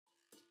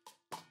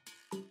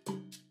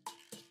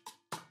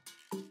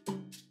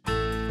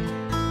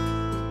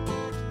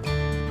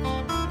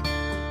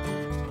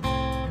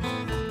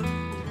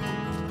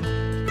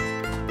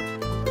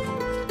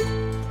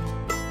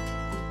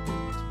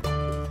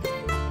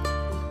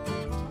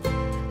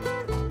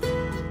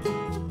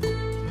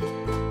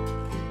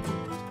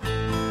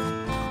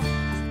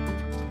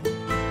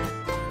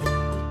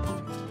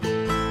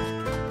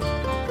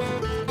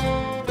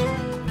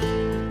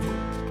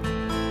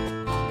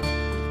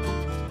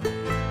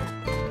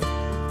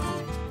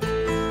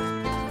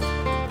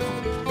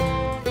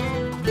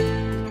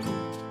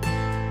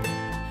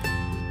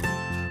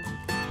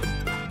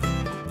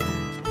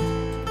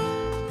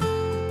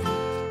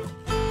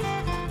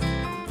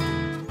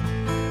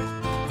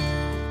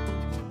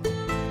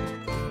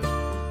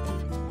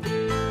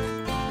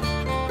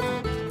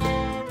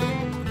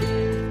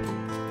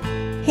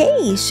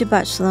Hey,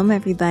 Shabbat Shalom,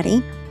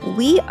 everybody.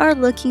 We are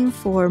looking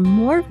for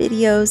more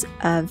videos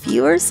of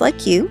viewers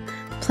like you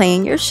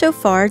playing your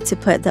shofar to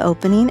put the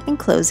opening and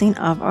closing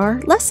of our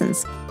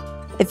lessons.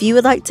 If you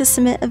would like to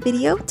submit a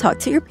video, talk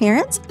to your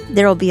parents.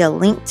 There will be a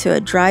link to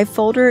a drive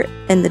folder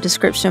in the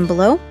description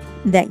below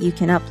that you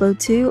can upload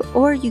to,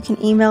 or you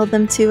can email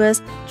them to us,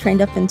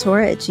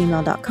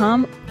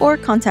 trainedupintorah@gmail.com, or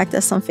contact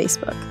us on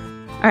Facebook.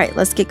 All right,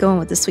 let's get going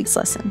with this week's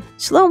lesson.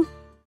 Shalom.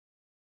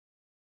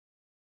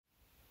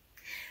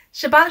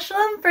 Shabbat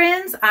Shalom,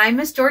 friends. I'm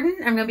Miss Jordan.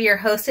 I'm going to be your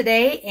host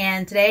today,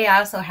 and today I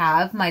also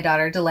have my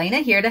daughter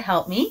Delana here to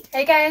help me.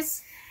 Hey,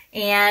 guys.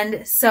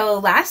 And so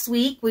last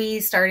week we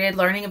started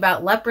learning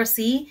about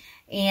leprosy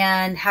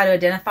and how to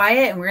identify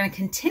it, and we're going to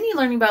continue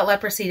learning about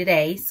leprosy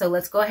today. So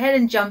let's go ahead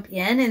and jump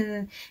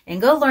in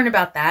and go learn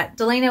about that.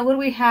 Delana, what do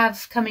we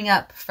have coming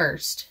up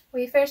first?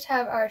 We first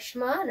have our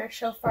Shema and our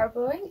shofar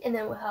blowing, and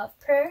then we'll have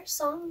prayer,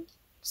 song,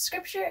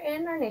 scripture,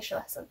 and our nature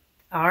lesson.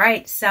 All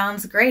right,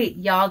 sounds great.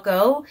 Y'all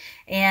go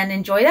and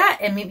enjoy that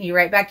and meet me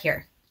right back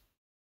here.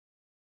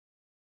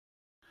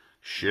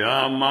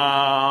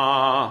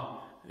 Shema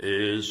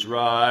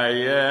Israel,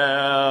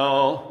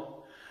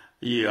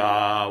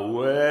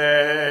 Yahweh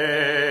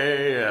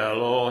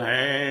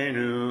Eloheinu,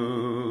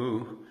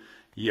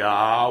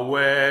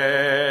 Yahweh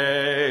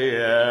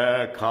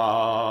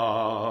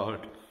Echad,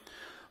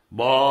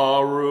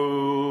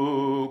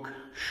 Baruch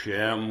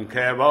Shem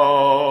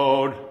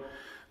Kevod,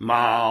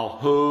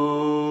 Malchuto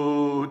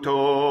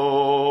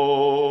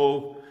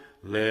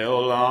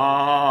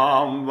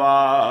Leolam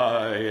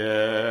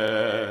Vayed.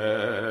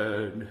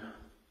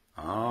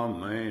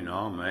 Amen,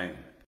 amen.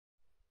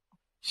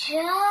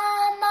 Shema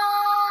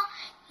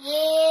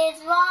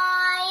Yisrael,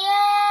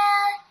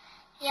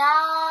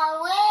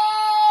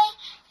 Yahweh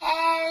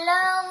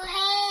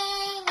Eloheinu,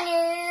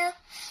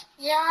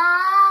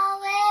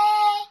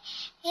 Yahweh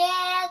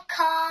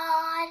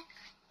Echad,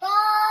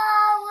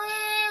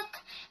 Baruch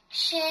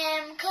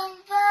Shem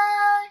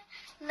Kavod,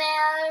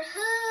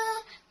 Malchuto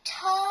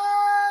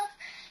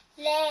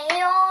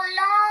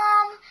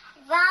Leolam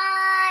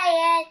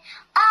Vayed.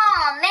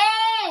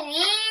 Amen,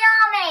 ye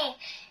amen.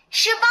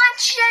 Shabbat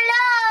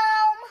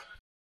Shalom.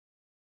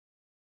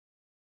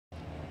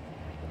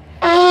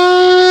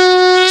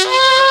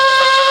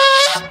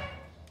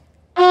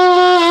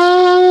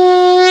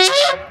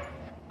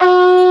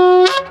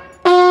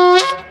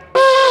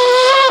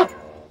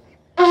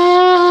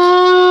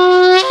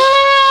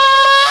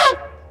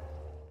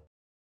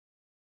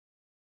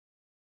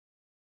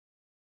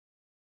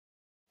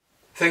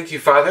 Thank you,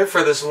 Father,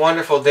 for this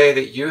wonderful day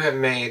that you have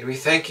made. We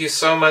thank you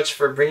so much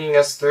for bringing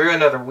us through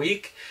another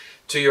week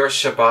to your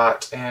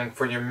Shabbat, and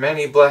for your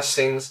many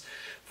blessings,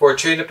 for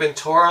Trained Up in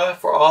Torah,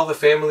 for all the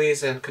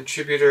families and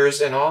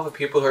contributors and all the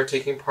people who are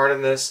taking part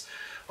in this,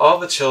 all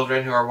the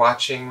children who are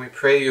watching. We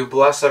pray you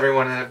bless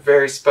everyone in a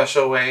very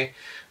special way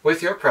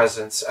with your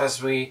presence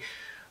as we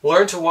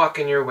learn to walk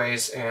in your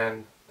ways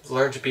and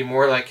learn to be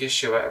more like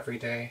Yeshua every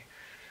day.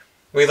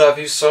 We love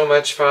you so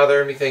much,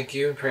 Father, and we thank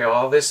you and pray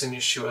all this in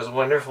Yeshua's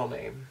wonderful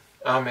name.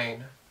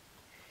 Amen.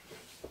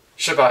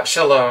 Shabbat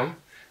Shalom.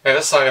 I have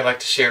a song I'd like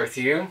to share with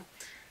you.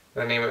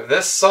 The name of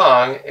this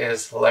song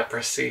is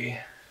Leprosy.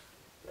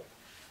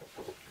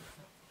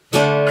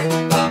 Every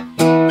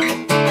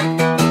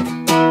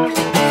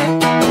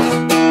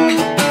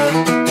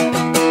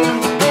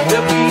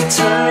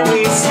time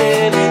we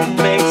sin, it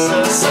makes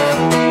us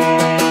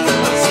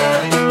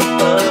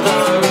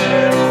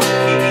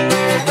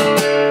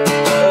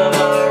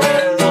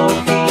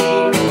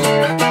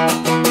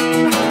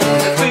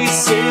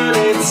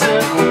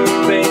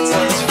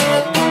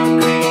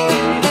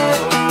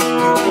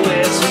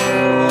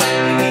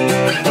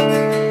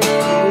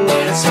Who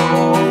is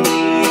holy?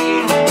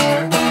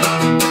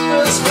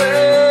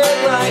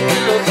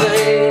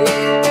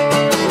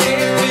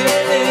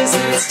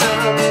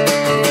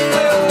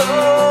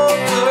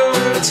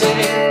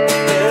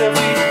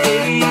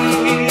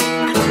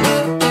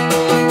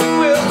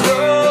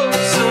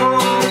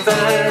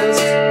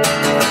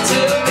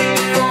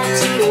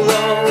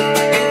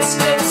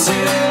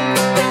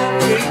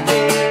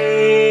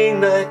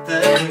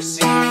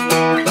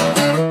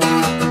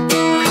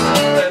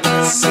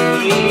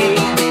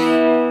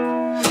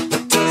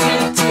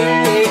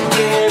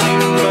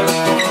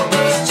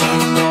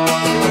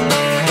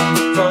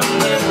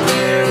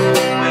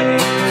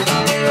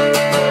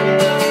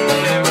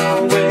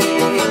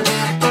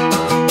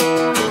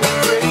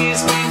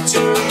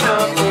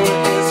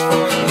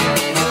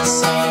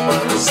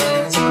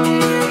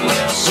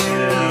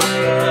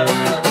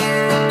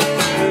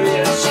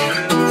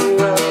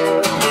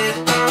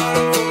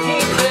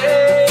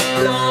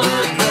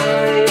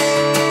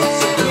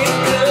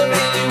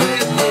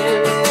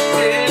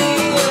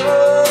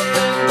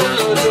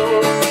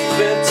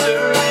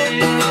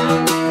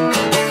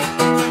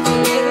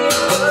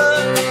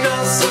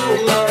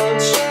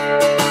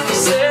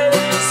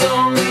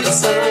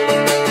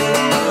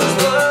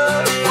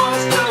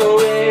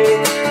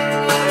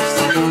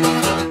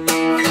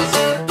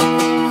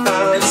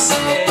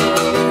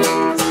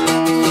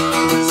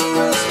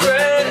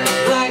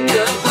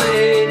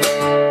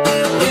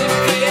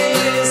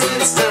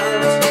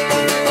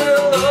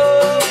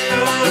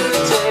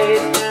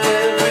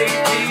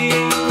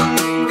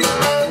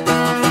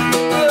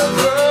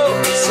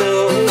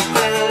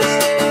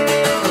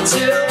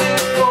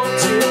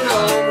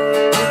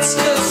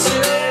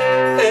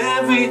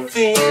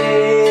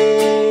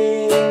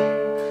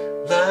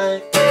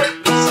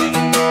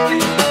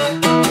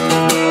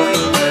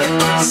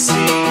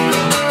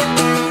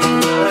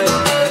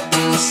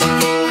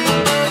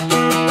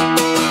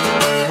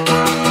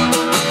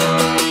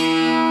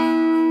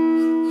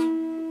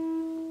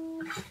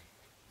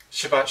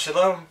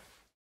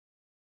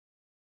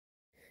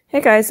 Hey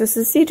guys, this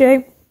is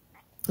CJ,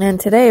 and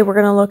today we're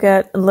going to look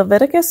at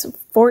Leviticus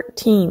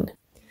 14.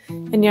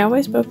 And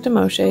Yahweh spoke to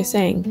Moshe,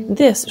 saying,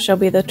 This shall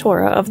be the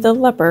Torah of the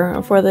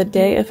leper for the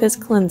day of his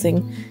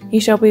cleansing. He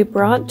shall be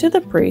brought to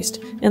the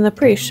priest, and the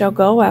priest shall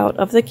go out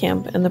of the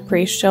camp, and the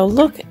priest shall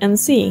look and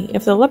see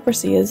if the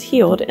leprosy is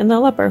healed in the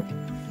leper.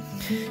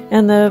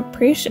 And the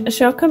priest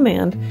shall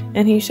command,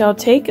 and he shall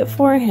take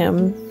for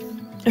him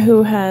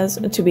who has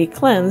to be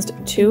cleansed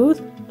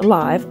 2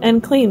 live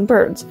and clean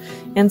birds,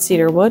 and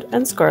cedar wood,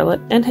 and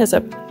scarlet, and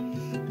hyssop.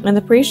 And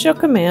the priest shall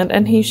command,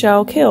 and he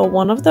shall kill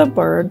one of the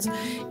birds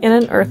in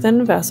an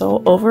earthen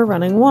vessel over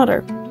running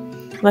water.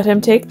 Let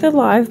him take the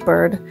live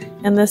bird,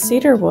 and the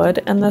cedar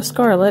wood, and the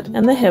scarlet,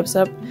 and the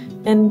hyssop,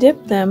 and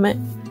dip them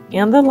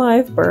and the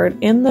live bird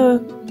in the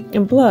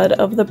blood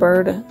of the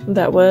bird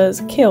that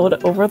was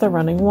killed over the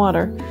running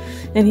water.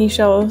 And he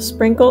shall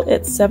sprinkle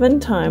it 7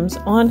 times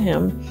on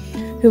him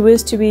who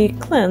is to be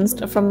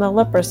cleansed from the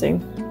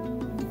leprosy,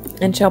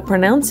 and shall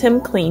pronounce him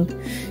clean,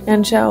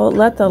 and shall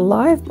let the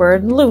live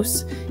bird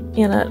loose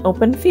in an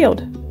open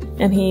field.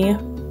 And he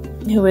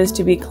who is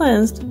to be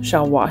cleansed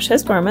shall wash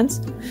his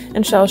garments,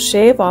 and shall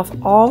shave off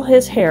all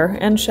his hair,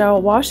 and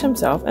shall wash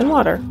himself in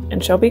water,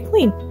 and shall be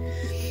clean.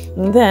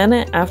 And then,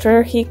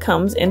 after he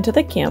comes into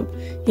the camp,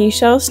 he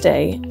shall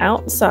stay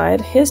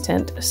outside his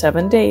tent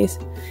 7 days.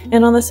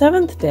 And on the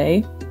 7th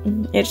day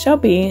it shall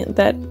be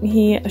that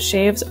he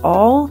shaves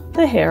all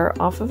the hair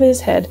off of his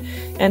head,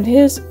 and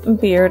his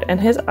beard, and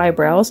his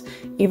eyebrows,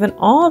 even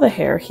all the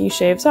hair he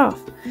shaves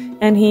off.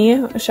 And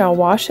he shall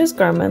wash his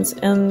garments,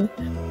 and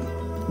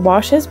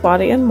wash his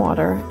body in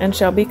water, and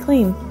shall be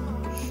clean.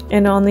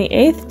 And on the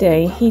 8th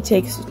day he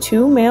takes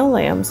 2 male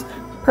lambs,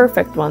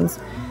 perfect ones,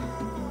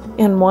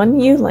 and 1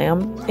 ewe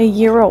lamb, a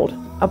year old,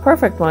 a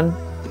perfect one,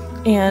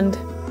 and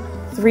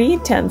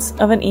 3/10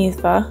 of an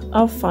ephah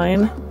of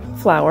fine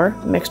flour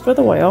mixed with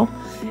oil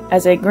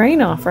as a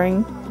grain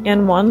offering,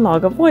 and 1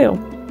 log of oil.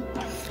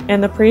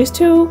 And the priest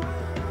who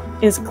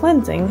is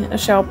cleansing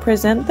shall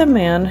present the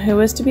man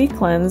who is to be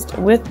cleansed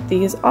with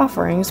these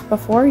offerings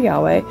before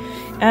Yahweh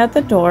at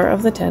the door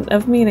of the tent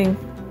of meeting.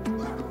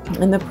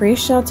 And the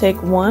priest shall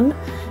take 1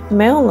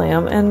 male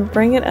lamb and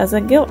bring it as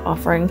a guilt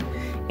offering,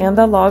 and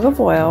the log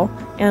of oil,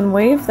 and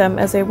wave them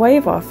as a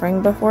wave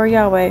offering before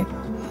Yahweh.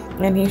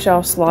 And he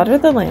shall slaughter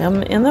the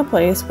lamb in the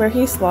place where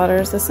he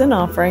slaughters the sin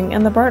offering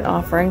and the burnt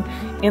offering,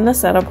 in the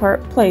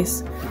set-apart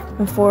place.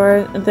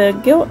 For the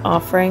guilt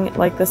offering,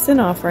 like the sin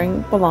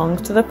offering,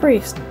 belongs to the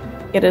priest.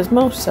 It is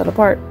most set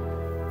apart.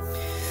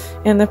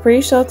 And the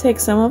priest shall take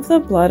some of the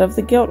blood of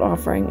the guilt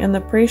offering, and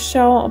the priest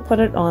shall put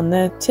it on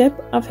the tip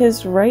of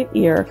his right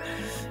ear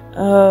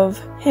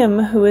of him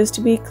who is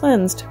to be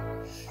cleansed,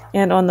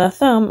 and on the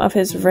thumb of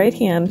his right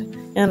hand,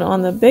 and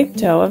on the big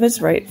toe of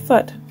his right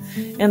foot.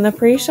 And the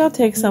priest shall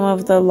take some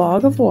of the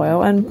log of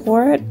oil, and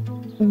pour it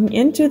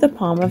into the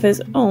palm of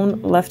his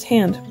own left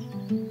hand.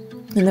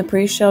 And the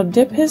priest shall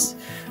dip his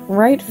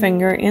right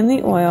finger in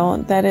the oil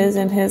that is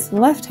in his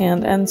left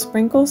hand, and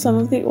sprinkle some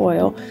of the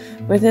oil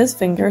with his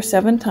finger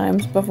 7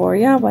 times before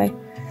Yahweh.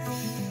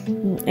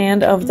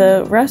 And of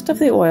the rest of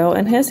the oil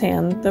in his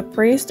hand, the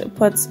priest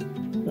puts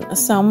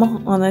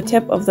some on the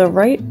tip of the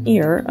right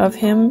ear of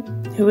him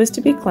who is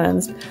to be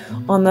cleansed,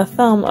 on the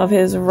thumb of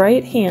his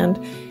right hand,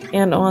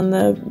 and on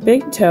the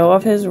big toe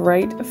of his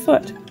right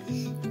foot,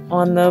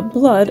 on the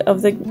blood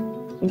of the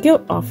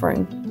guilt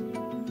offering.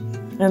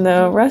 And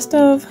the rest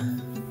of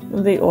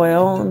the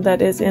oil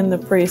that is in the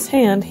priest's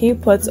hand he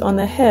puts on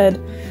the head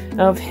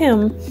of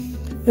him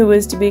who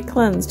is to be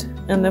cleansed,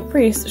 and the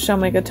priest shall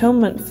make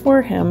atonement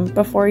for him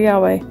before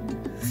Yahweh.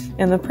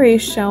 And the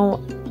priest shall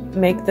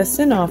make the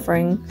sin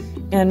offering,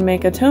 and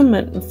make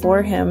atonement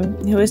for him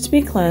who is to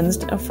be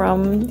cleansed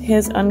from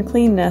his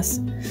uncleanness.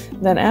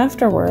 Then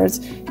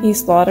afterwards he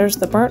slaughters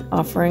the burnt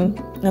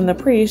offering, and the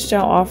priest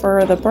shall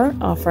offer the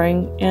burnt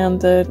offering and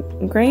the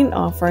grain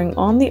offering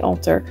on the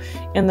altar,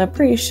 and the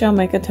priest shall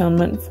make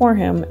atonement for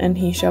him, and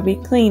he shall be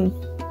clean.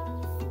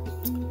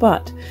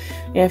 But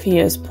if he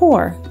is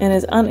poor and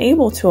is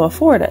unable to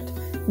afford it,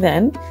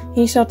 then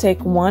he shall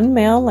take 1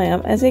 male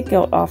lamb as a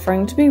guilt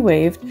offering to be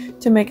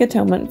waved to make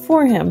atonement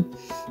for him,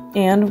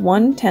 and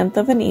 1/10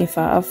 of an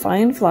ephah of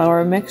fine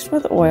flour mixed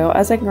with oil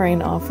as a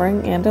grain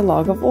offering, and a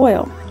log of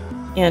oil,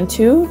 and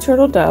 2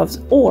 turtle doves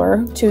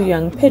or 2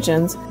 young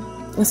pigeons,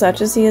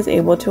 such as he is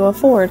able to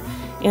afford,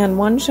 and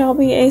 1 shall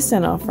be a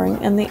sin offering,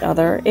 and the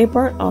other a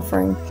burnt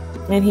offering.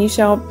 And he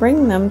shall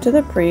bring them to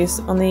the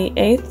priest on the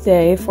 8th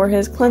day for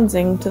his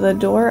cleansing to the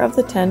door of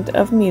the tent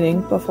of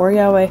meeting before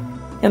Yahweh.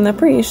 And the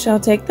priest shall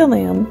take the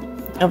lamb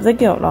of the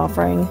guilt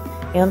offering,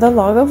 and the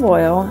log of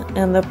oil,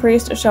 and the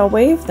priest shall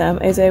wave them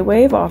as a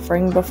wave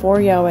offering before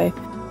Yahweh.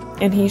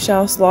 And he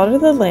shall slaughter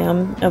the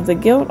lamb of the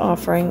guilt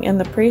offering, and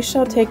the priest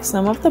shall take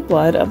some of the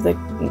blood of the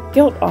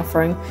guilt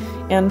offering,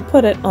 and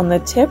put it on the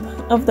tip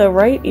of the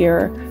right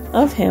ear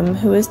of him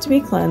who is to be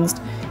cleansed,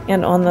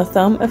 and on the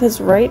thumb of his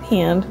right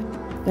hand,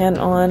 and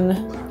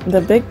on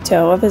the big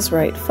toe of his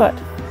right foot.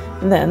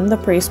 Then the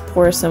priest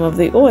pours some of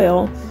the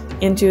oil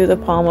into the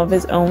palm of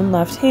his own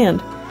left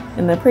hand,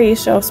 and the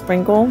priest shall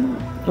sprinkle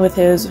with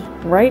his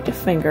right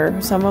finger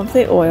some of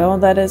the oil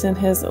that is in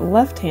his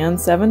left hand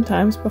 7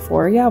 times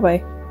before Yahweh.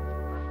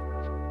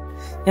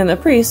 And the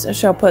priest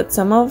shall put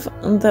some of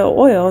the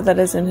oil that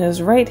is in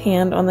his right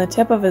hand on the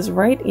tip of his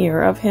right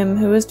ear of him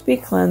who is to be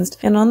cleansed,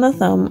 and on the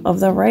thumb of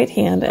the right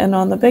hand, and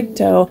on the big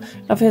toe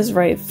of his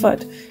right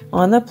foot,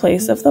 on the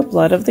place of the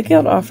blood of the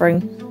guilt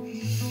offering.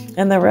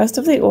 And the rest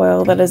of the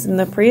oil that is in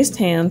the priest's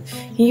hand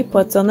he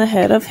puts on the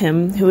head of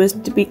him who is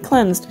to be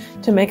cleansed,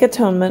 to make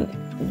atonement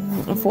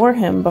for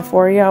him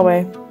before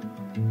Yahweh.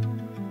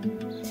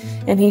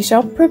 And he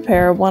shall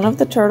prepare one of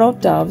the turtle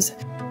doves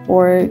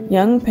or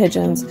young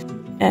pigeons,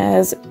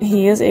 as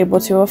he is able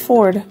to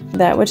afford,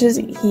 that which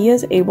he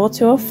is able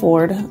to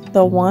afford,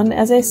 the one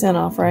as a sin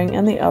offering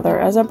and the other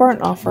as a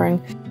burnt offering,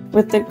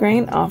 with the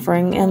grain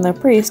offering, and the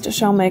priest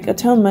shall make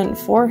atonement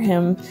for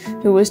him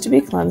who is to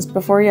be cleansed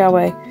before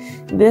Yahweh.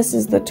 This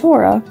is the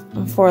Torah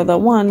for the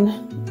one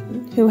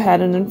who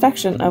had an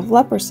infection of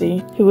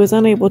leprosy, who was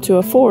unable to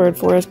afford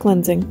for his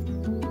cleansing.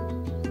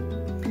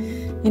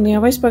 And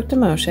Yahweh spoke to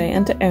Moshe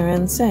and to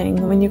Aaron,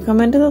 saying, When you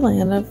come into the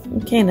land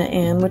of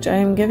Canaan, which I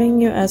am giving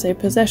you as a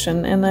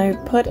possession, and I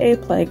put a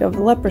plague of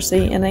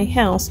leprosy in a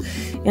house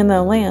in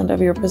the land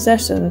of your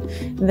possession,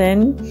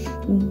 then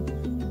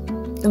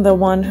the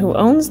one who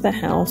owns the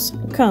house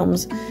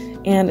comes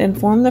and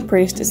inform the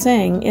priest,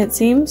 saying, It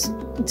seems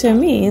to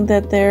me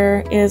that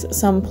there is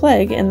some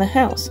plague in the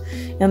house.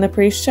 And the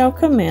priest shall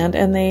command,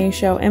 and they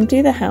shall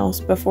empty the house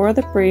before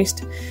the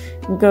priest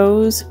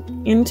goes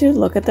in to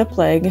look at the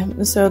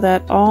plague, so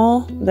that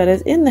all that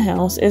is in the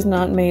house is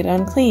not made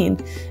unclean.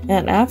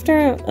 And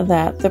after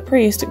that the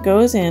priest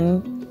goes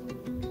in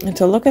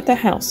to look at the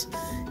house,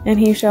 and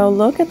he shall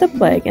look at the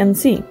plague and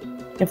see.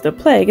 If the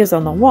plague is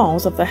on the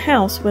walls of the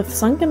house with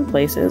sunken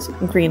places,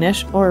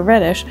 greenish or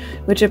reddish,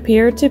 which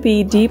appear to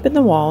be deep in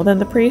the wall, then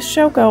the priest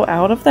shall go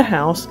out of the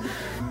house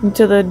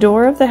to the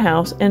door of the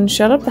house and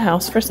shut up the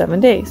house for 7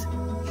 days.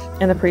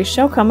 And the priest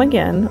shall come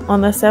again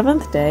on the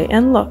 7th day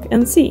and look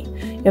and see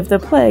if the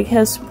plague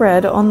has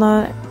spread on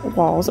the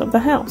walls of the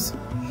house.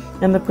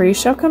 And the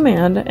priest shall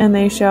command, and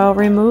they shall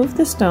remove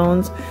the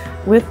stones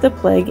with the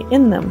plague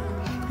in them,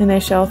 and they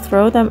shall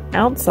throw them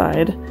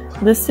outside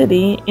the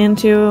city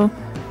into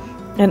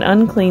an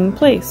unclean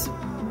place,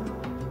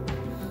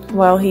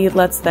 while he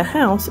lets the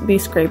house be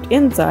scraped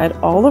inside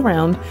all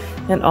around,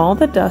 and all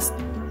the dust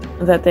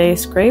that they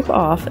scrape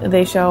off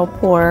they shall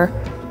pour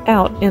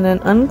out in an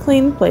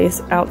unclean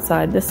place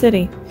outside the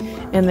city.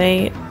 And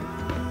they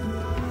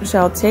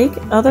shall take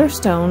other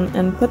stone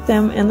and put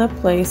them in the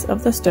place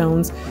of the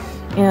stones,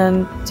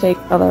 and take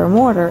other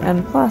mortar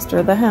and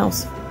plaster the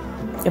house.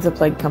 If the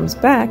plague comes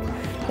back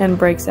and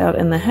breaks out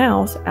in the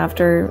house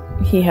after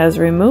he has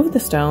removed the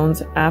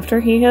stones,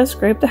 after he has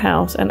scraped the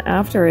house, and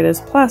after it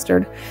is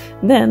plastered,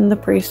 then the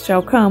priest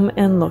shall come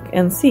and look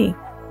and see.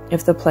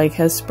 If the plague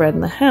has spread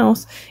in the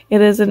house,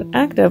 it is an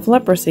active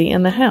leprosy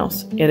in the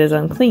house. It is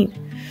unclean.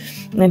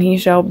 And he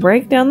shall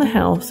break down the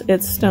house,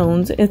 its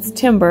stones, its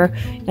timber,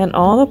 and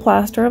all the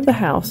plaster of the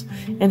house,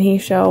 and he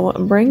shall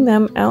bring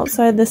them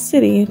outside the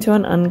city to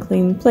an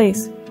unclean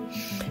place.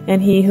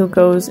 And he who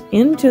goes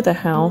into the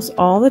house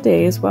all the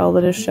days while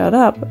it is shut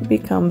up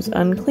becomes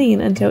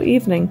unclean until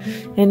evening.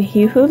 And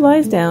he who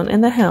lies down in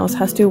the house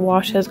has to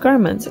wash his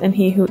garments, and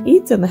he who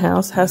eats in the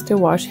house has to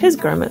wash his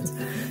garments.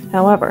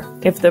 However,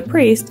 if the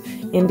priest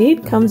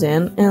indeed comes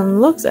in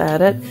and looks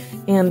at it,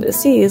 and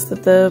sees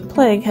that the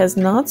plague has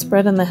not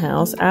spread in the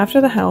house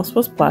after the house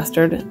was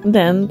plastered,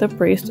 then the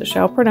priest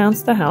shall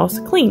pronounce the house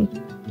clean,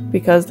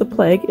 because the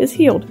plague is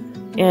healed.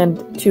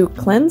 And to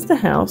cleanse the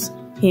house,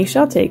 he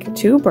shall take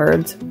 2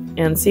 birds,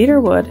 and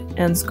cedar wood,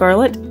 and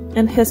scarlet,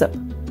 and hyssop.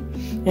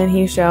 And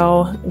he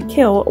shall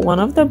kill one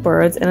of the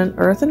birds in an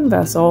earthen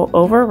vessel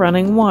over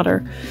running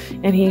water.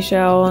 And he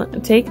shall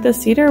take the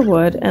cedar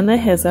wood, and the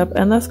hyssop,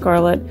 and the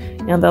scarlet,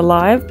 and the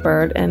live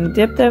bird, and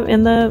dip them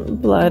in the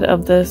blood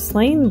of the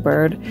slain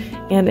bird,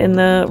 and in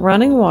the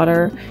running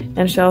water,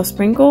 and shall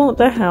sprinkle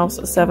the house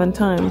 7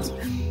 times.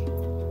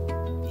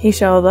 He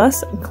shall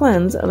thus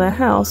cleanse the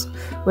house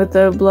with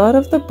the blood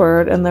of the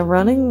bird, and the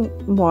running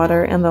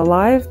water, and the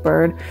live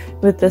bird,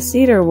 with the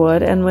cedar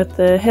wood, and with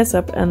the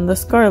hyssop, and the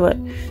scarlet.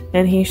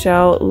 And he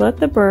shall let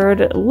the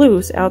bird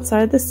loose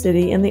outside the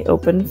city in the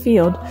open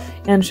field,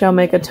 and shall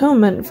make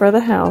atonement for the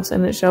house,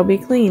 and it shall be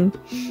clean.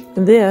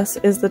 This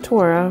is the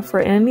Torah for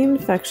any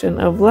infection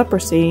of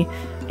leprosy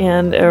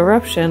and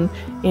eruption,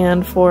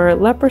 and for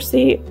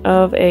leprosy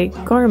of a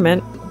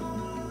garment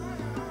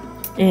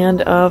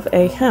and of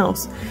a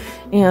house,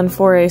 and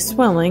for a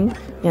swelling,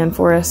 and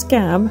for a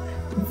scab,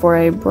 for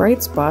a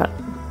bright spot,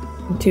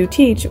 to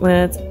teach when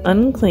it's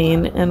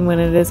unclean and when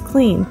it is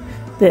clean.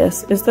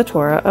 This is the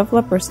Torah of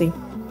leprosy.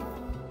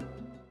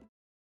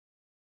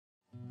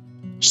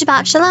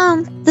 Shabbat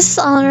Shalom! This is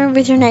Honor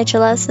with your nature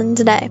lesson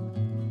today.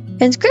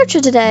 In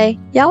scripture today,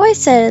 Yahweh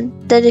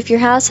said that if your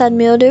house had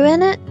mildew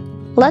in it,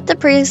 let the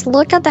priest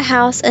look at the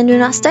house and do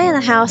not stay in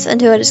the house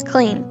until it is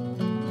clean.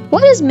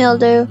 What is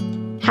mildew?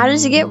 How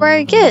does it get where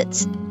it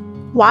gets?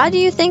 Why do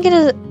you think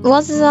it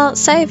wasn't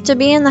safe to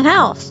be in the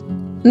house?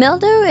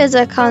 Mildew is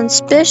a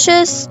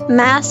conspicuous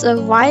mass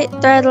of white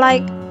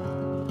thread-like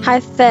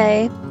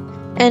hyphae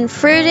and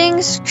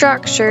fruiting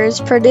structures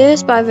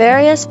produced by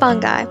various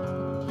fungi.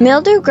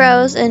 Mildew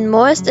grows in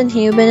moist and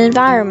humid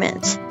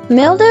environments.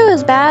 Mildew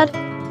is bad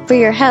for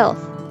your health.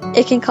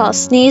 It can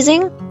cause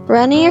sneezing,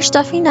 runny or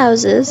stuffy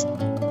noses,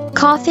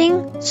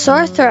 coughing,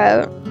 sore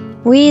throat,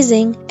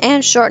 wheezing,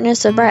 and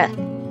shortness of breath.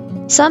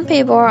 Some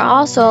people are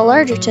also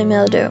allergic to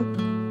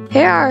mildew.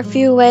 Here are a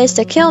few ways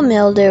to kill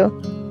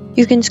mildew.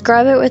 You can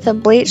scrub it with a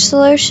bleach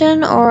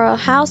solution or a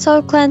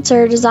household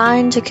cleanser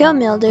designed to kill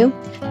mildew.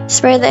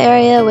 Spray the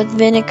area with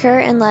vinegar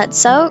and let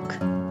soak,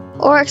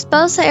 or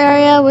expose the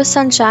area with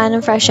sunshine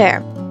and fresh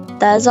air.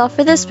 That is all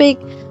for this week.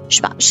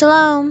 Shabbat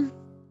Shalom.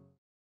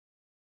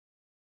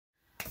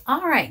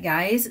 All right,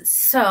 guys.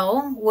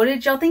 So what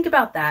did y'all think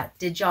about that?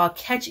 Did y'all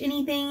catch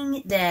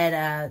anything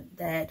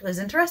that was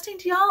interesting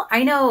to y'all?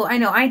 I know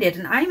I did,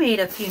 and I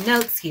made a few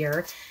notes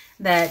here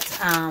that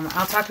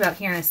I'll talk about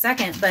here in a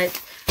second. But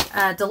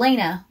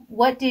Delana,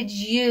 what did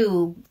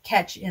you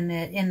catch in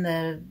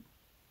the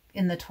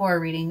Torah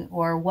reading,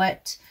 or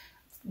what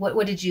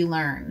did you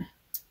learn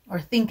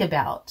or think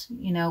about?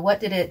 You know, what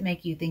did it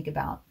make you think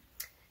about?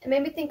 It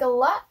made me think a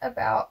lot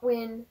about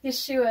when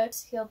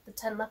Yeshua healed the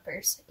 10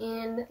 lepers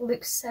in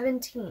Luke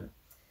 17.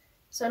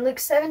 So in Luke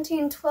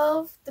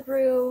 17:12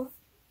 through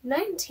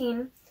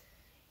 19,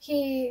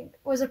 he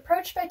was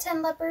approached by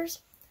 10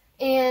 lepers,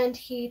 and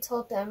he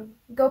told them,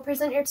 go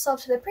present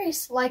yourself to the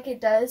priest, like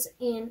it does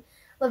in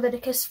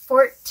Leviticus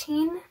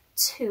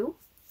 14:2.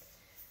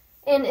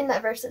 And in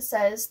that verse it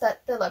says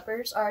that the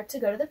lepers are to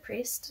go to the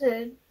priest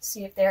to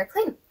see if they are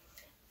clean.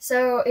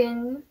 So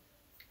in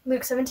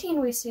Luke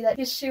 17 we see that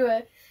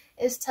Yeshua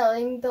is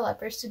telling the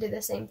lepers to do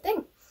the same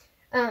thing.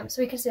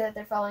 So we can see that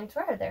they're following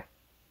Torah there.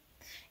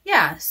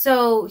 Yeah,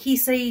 so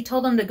he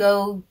told them to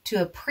go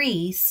to a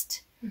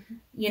priest. Mm-hmm.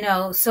 You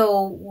know,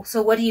 so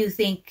what do you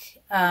think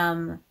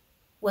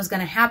was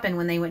going to happen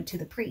when they went to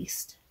the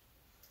priest?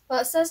 Well,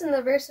 it says in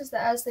the verses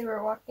that as they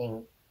were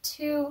walking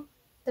to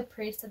the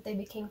priest that they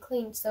became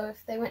clean. So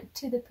if they went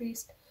to the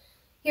priest,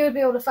 he would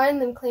be able to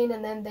find them clean,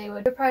 and then they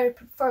would probably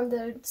perform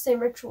the same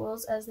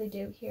rituals as they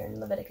do here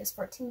in Leviticus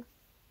 14.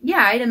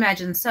 Yeah, I'd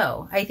imagine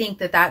so. I think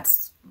that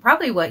that's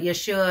probably what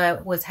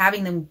Yeshua was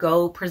having them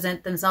go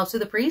present themselves to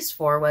the priest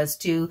for, was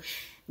to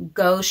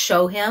go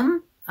show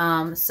him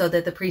so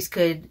that the priest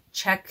could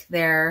check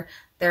their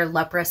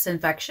leprous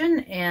infection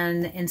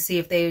and see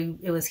if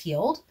it was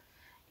healed.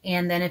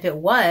 And then if it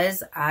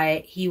was,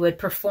 he would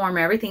perform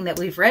everything that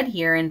we've read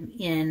here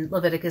in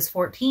Leviticus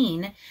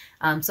 14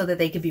 so that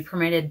they could be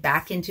permitted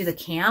back into the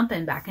camp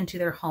and back into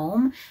their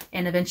home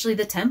and eventually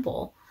the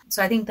temple.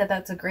 So I think that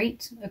that's a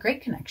great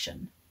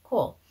connection.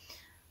 Cool.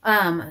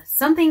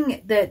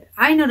 Something that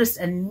I noticed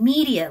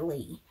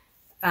immediately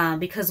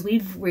because we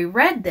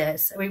read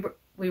this,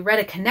 we read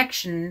a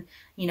connection,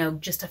 you know,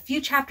 just a few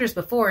chapters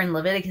before in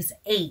Leviticus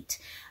 8.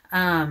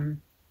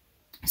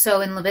 So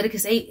in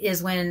Leviticus 8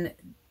 is when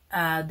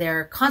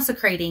they're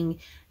consecrating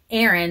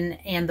Aaron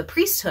and the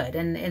priesthood.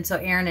 And so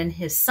Aaron and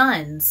his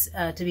sons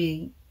to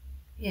be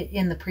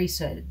in the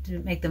priesthood, to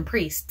make them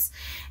priests.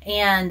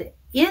 And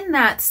in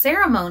that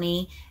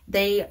ceremony,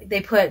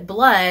 they put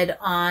blood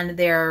on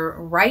their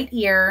right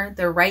ear,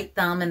 their right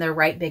thumb, and their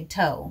right big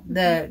toe.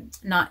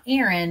 Not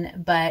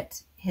Aaron,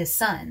 but his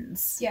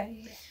sons. Yeah.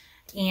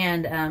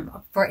 And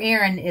for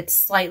Aaron, it's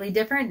slightly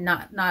different,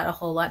 not a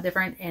whole lot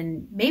different.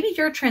 And maybe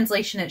your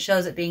translation, it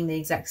shows it being the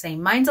exact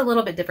same. Mine's a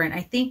little bit different.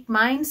 I think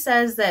mine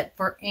says that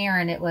for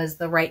Aaron, it was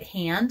the right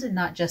hand,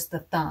 not just the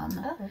thumb.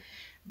 Oh.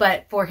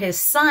 But for his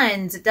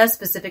sons, it does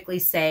specifically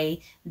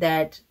say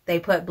that they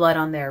put blood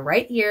on their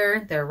right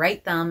ear, their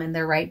right thumb, and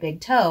their right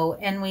big toe.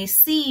 And we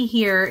see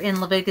here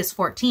in Leviticus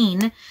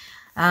 14,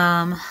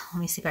 let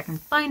me see if I can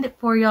find it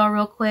for y'all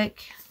real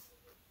quick.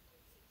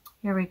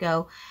 Here we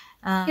go.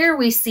 Here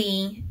we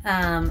see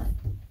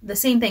the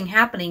same thing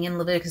happening in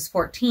Leviticus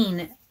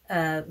 14,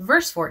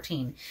 verse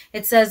 14.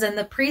 It says, and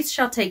the priest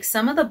shall take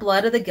some of the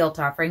blood of the guilt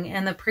offering,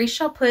 and the priest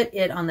shall put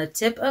it on the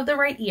tip of the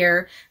right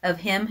ear of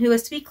him who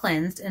is to be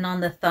cleansed, and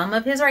on the thumb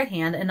of his right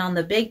hand, and on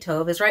the big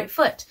toe of his right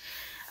foot.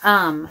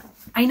 I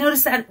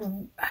noticed that,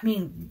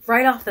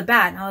 right off the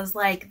bat, and I was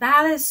like,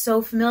 that is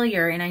so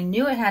familiar, and I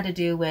knew it had to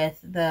do with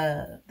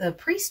the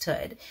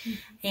priesthood.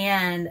 Mm-hmm.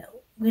 And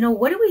you know,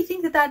 what do we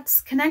think that that's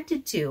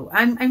connected to?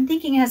 I'm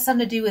thinking it has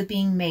something to do with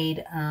being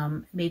made,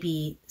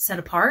 maybe set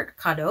apart,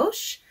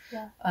 kadosh.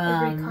 Yeah, a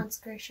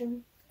reconsecration.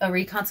 A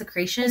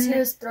reconsecration. Because he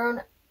was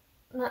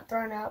not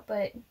thrown out,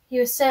 but he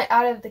was sent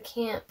out of the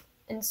camp,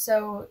 and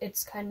so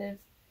it's kind of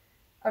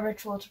a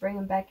ritual to bring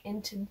him back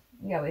into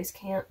Yahweh's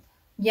camp.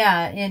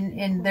 Yeah,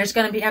 and there's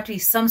going to have to be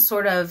some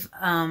sort of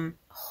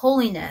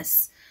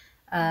holiness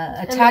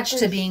attached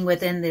to being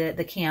within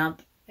the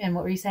camp. And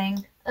what were you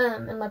saying?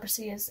 And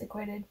leprosy is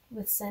equated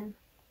with sin.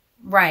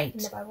 Right.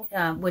 In the Bible.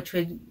 Which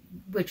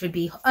would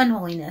be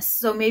unholiness.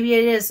 So maybe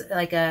it is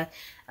like a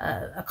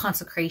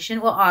consecration.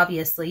 Well,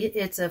 obviously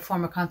it's a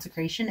form of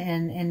consecration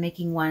and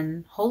making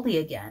one holy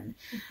again.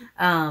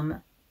 Mm-hmm.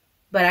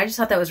 But I just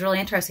thought that was really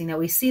interesting that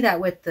we see that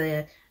with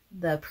the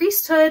the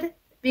priesthood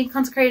being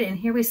consecrated, and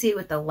here we see it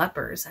with the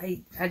lepers.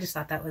 I just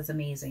thought that was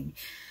amazing.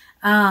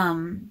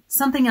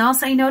 Something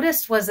else I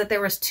noticed was that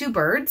there was 2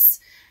 birds,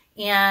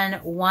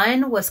 and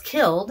one was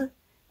killed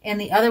and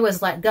the other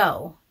was let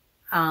go.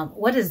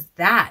 What does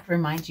that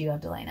remind you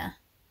of, Delana?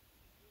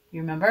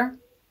 You remember?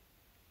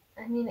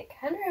 I mean, it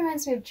kind of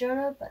reminds me of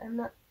Jonah, but I'm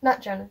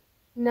not Jonah,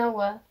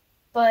 Noah,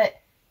 but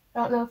I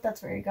don't know if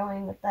that's where you're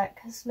going with that,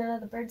 because none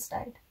of the birds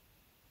died.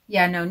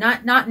 Yeah, no,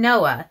 not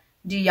Noah.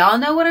 Do y'all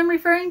know what I'm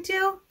referring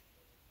to?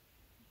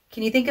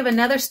 Can you think of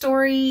another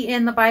story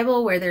in the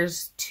Bible where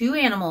there's 2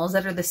 animals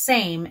that are the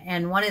same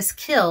and one is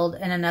killed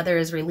and another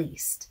is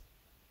released?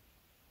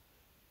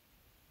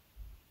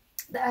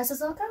 The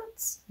Azazel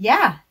goats?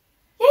 Yeah.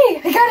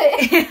 Yay, I got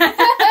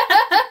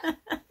it!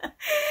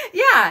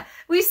 Yeah,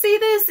 we see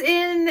this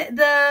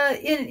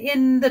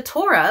in the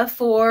Torah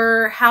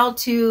for how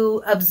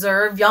to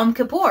observe Yom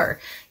Kippur.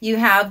 You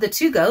have the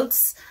 2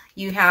 goats.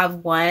 You have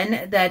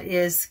one that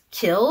is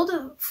killed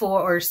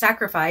or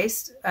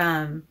sacrificed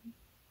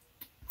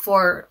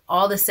for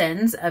all the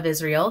sins of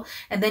Israel.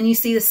 And then you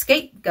see the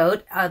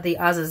scapegoat, the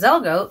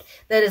Azazel goat,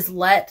 that is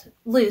let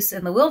loose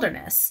in the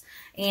wilderness.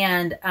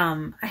 And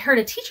I heard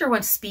a teacher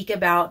once speak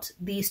about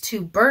these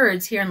 2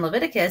 birds here in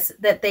Leviticus,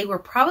 that they were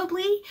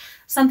probably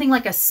something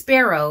like a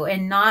sparrow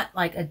and not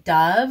like a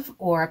dove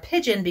or a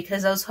pigeon,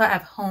 because those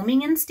have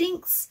homing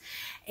instincts.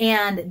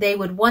 And they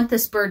would want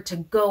this bird to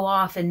go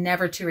off and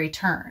never to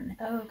return.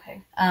 Oh,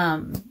 okay.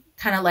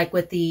 Kind of like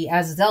with the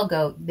Azazel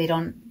goat, they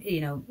don't, they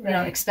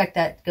don't expect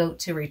that goat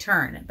to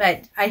return.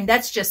 But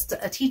that's just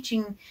a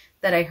teaching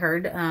that I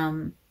heard.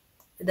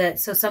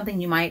 So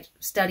something you might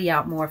study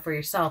out more for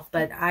yourself.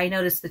 But I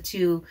noticed the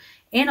 2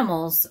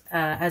 animals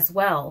as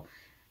well.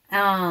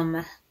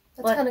 That's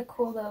kind of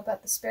cool though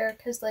about the sparrow,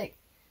 because like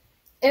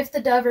if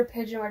the dove or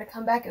pigeon were to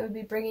come back, it would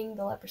be bringing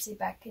the leprosy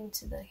back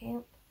into the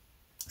camp.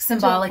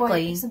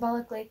 Symbolically.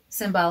 Symbolically.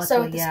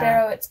 So with the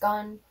sparrow, it's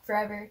gone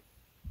forever.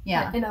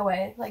 Yeah. In a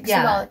way, like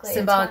symbolically.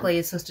 Symbolically,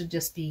 it's supposed to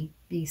just be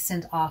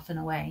sent off in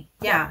a way.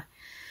 Yeah.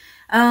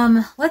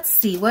 Let's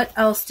see. What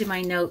else do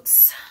my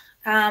notes?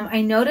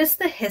 I noticed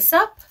the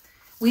hyssop.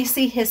 We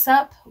see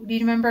hyssop. Do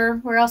you remember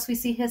where else we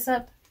see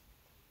hyssop?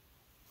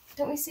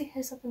 Don't we see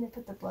hyssop when they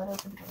put the blood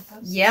over the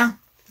doorposts? Yeah.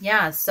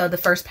 Yeah. So the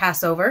first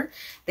Passover,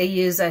 they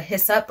use a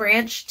hyssop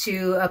branch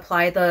to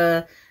apply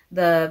the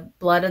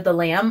blood of the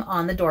lamb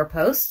on the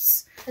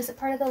doorposts. Is it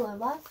part of the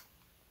lulav?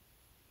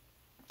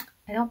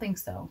 I don't think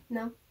so.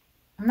 No?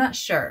 I'm not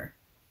sure,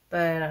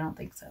 but I don't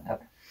think so.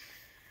 Okay.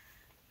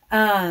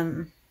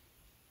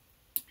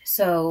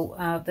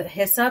 So the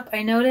hyssop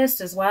I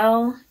noticed as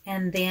well.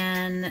 And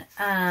then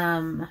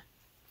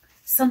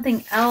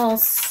something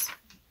else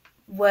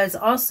was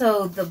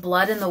also the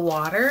blood in the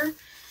water.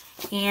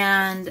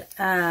 And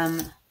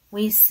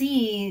we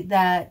see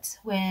that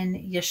when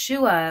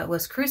Yeshua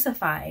was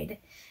crucified,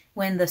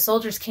 when the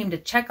soldiers came to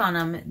check on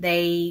him,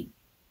 they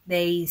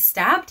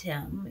stabbed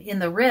him in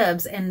the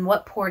ribs. And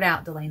what poured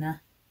out, Delana?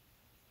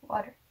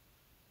 Water.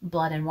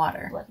 Blood and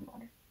water. Blood and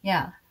water.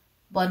 Yeah.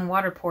 Blood and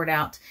water poured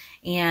out.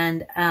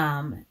 And,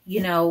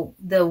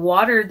 the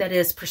water that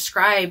is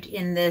prescribed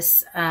in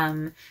this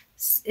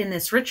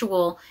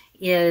ritual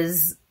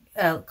is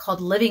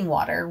called living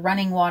water,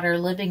 running water,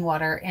 living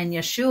water. And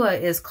Yeshua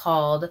is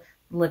called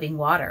living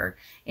water.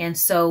 And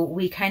so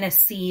we kind of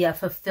see a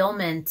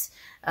fulfillment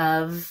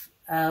of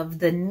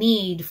the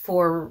need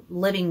for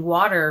living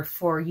water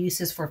for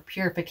uses for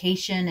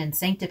purification and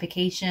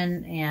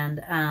sanctification.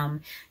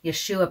 And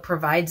Yeshua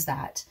provides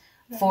that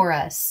for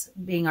us,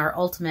 being our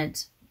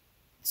ultimate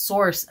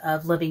source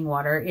of living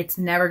water. It's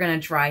never going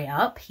to dry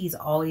up. He's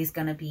always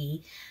going to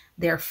be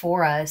there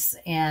for us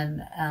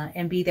and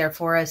be there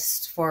for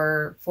us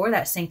for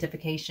that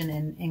sanctification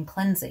and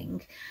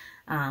cleansing.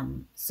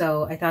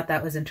 So I thought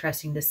that was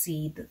interesting to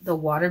see the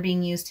water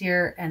being used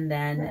here, and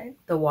then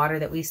the water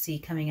that we see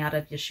coming out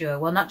of Yeshua.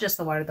 Well, not just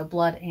the water, the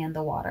blood and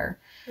the water.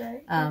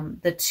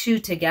 The 2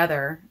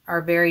 together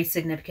are very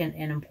significant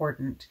and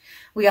important.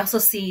 We also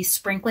see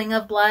sprinkling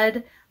of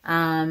blood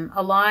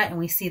a lot, and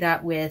we see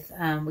that with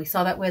we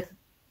saw that with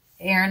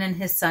Aaron and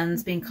his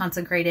sons being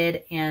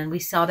consecrated, and we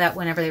saw that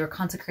whenever they were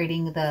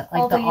consecrating the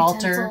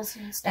altar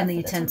and the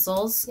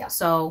utensils. Yeah.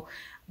 So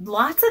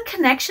lots of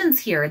connections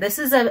here. This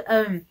is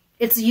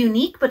it's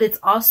unique, but it's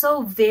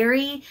also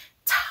very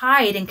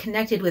tied and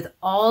connected with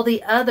all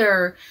the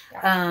other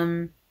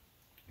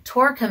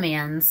Torah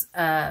commands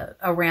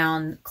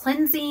around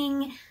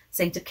cleansing,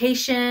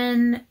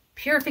 sanctification,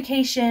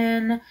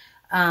 purification,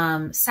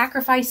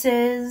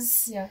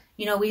 sacrifices. Yeah.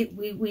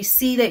 We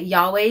see that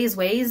Yahweh's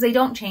ways, they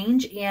don't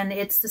change, and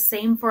it's the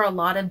same for a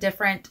lot of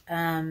different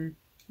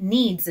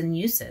needs and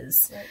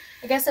uses. Right.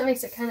 I guess that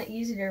makes it kind of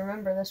easy to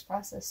remember this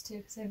process too,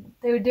 because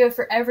they would do it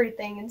for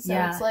everything, and so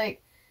it's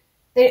like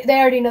they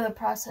already know the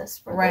process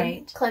for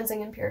the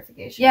cleansing and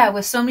purification. Yeah,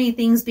 with so many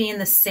things being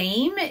the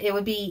same, it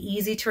would be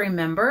easy to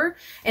remember.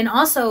 And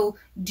also,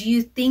 do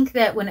you think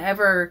that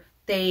whenever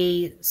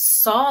they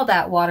saw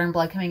that water and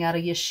blood coming out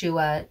of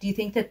Yeshua, do you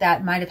think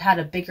that might have had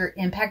a bigger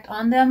impact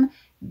on them,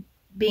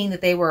 being that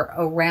they were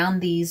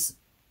around these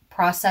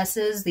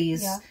processes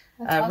these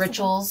possible.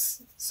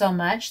 rituals so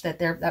much that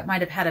that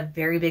might have had a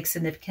very big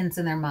significance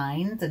in their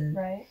minds and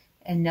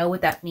know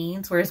what that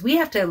means. Whereas we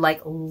have to like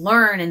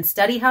learn and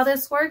study how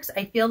this works.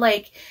 I feel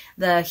like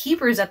the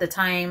Hebrews at the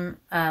time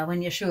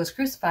when Yeshua was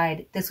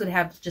crucified, this would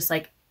have just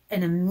like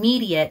an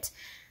immediate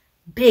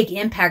big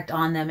impact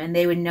on them, and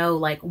they would know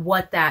like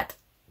what that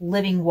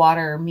living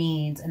water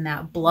means and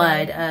that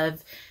blood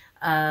of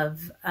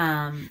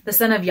the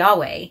Son of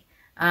Yahweh.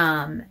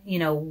 You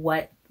know,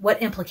 what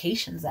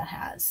implications that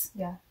has.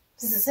 Yeah,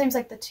 because it seems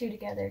like the two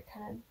together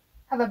kind of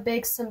have a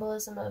big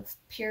symbolism of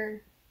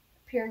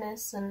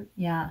pureness and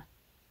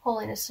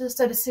holiness.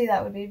 So to see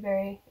that would be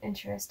very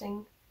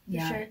interesting.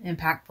 Sure.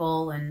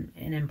 Impactful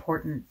and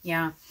important.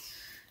 Yeah.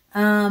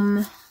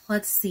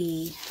 Let's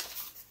see.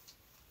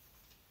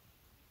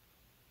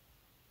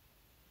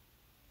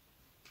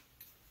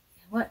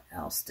 What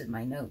else did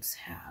my notes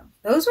have?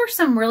 Those were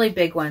some really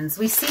big ones.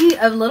 We see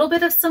a little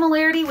bit of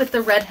similarity with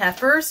the red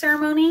heifer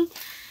ceremony.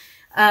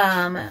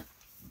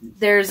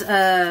 There's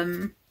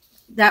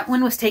that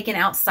one was taken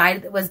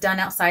outside, was done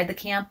outside the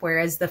camp,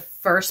 whereas the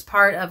first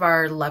part of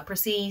our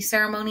leprosy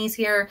ceremonies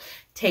here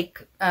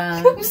take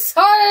I'm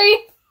sorry.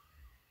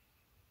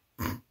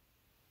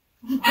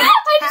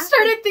 I just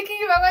started thinking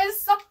about my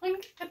song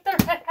with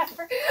the red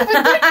heifer.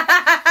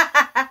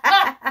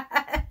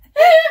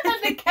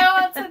 And the cow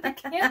outside the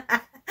camp.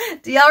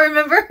 Do y'all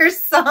remember her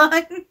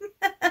song?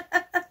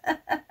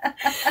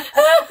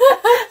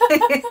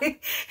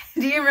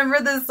 Do you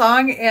remember the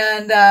song?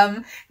 And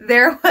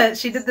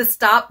she did the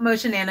stop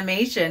motion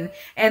animation,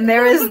 and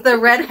there was the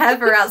red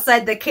heifer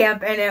outside the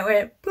camp, and it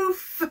went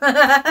poof.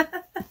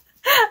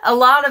 A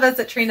lot of us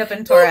at Train Up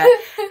in Torah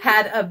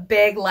had a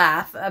big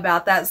laugh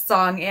about that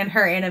song and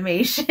her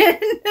animation.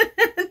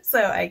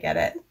 So I get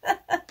it.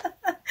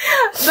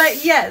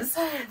 But yes,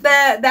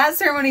 that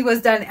ceremony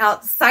was done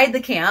outside the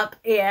camp,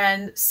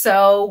 and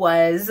so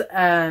was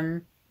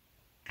the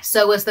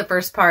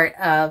first part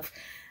of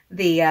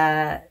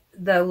the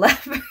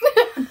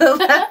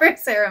leper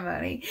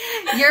ceremony.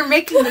 You're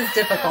making this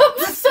difficult.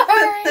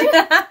 Sorry.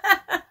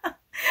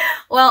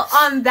 Well,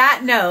 on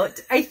that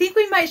note, I think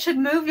we should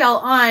move y'all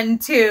on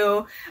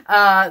to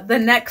the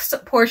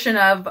next portion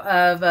of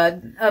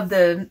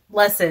the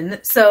lesson.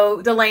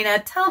 So,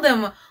 Delana, tell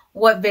them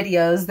what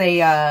videos they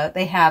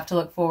have to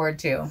look forward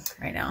to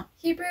right now.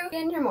 Hebrew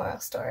and your moral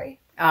story.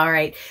 All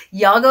right,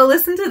 y'all go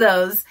listen to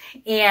those,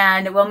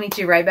 and we'll meet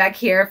you right back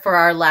here for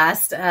our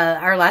last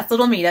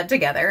little meetup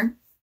together.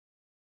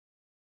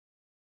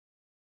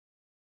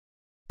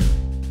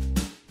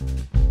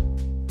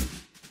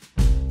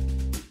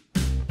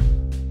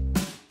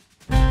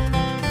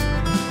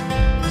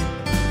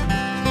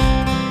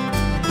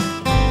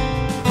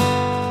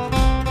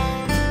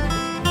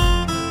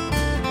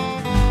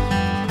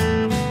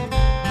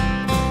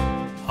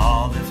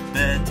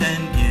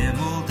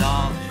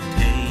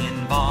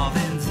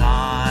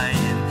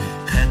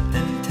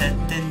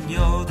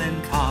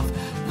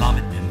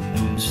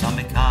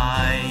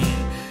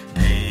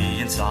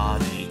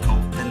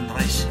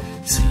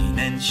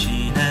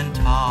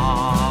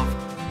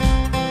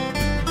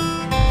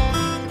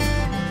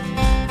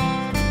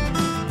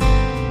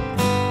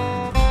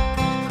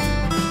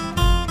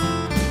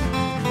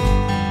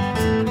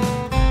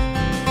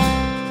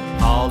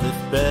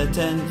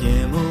 Beten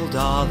Gimel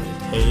Dalet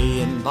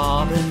Hein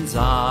Baben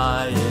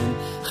Zayin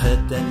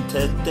Cheten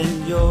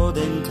Teten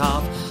Yoden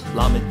Kaf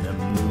Lamed Mem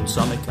Nun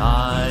Samek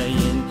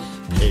Ayin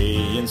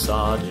Pein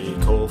Sade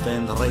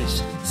Kofen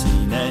Resh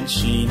Sinen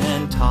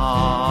Shinen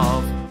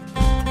Tav.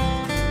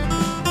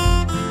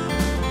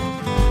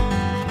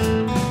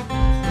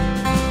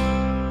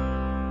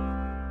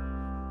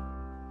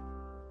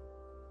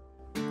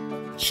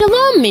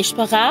 Shalom,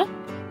 Mishpacha.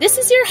 This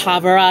is your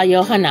Havara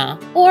Yohana,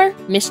 or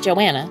Miss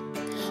Joanna.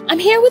 I'm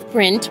here with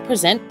Bryn to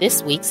present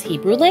this week's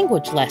Hebrew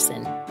language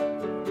lesson.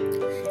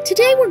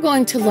 Today we're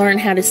going to learn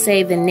how to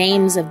say the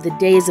names of the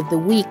days of the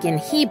week in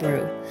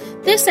Hebrew.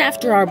 This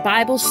after our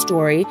Bible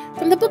story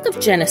from the book of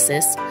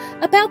Genesis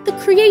about the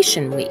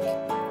creation week.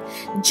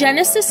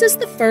 Genesis is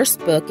the first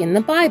book in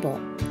the Bible.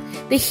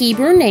 The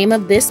Hebrew name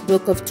of this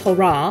book of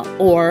Torah,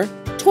 or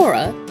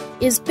Torah,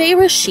 is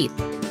Bereshith,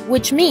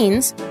 which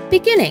means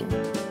beginning.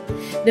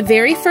 The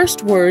very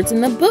first words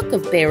in the book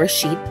of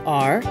Bereshith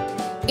are,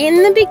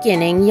 "In the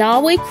beginning,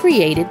 Yahweh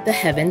created the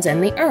heavens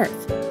and the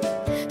earth."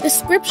 The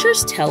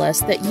scriptures tell us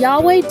that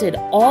Yahweh did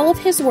all of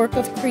his work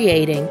of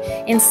creating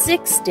in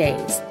 6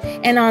 days,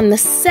 and on the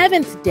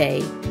 7th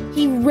day,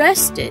 he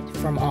rested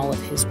from all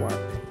of his work.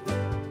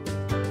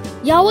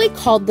 Yahweh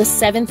called the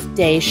 7th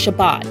day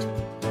Shabbat,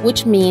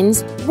 which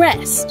means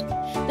rest.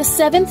 The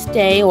 7th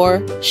day, or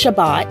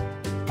Shabbat,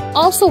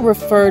 also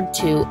referred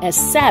to as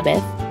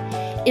Sabbath,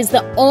 is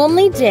the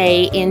only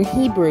day in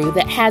Hebrew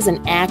that has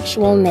an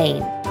actual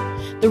name.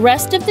 The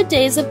rest of the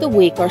days of the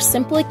week are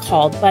simply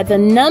called by the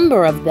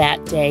number of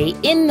that day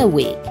in the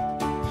week.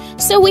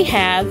 So we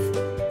have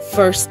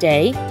first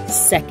day,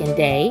 second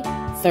day,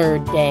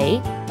 third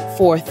day,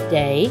 fourth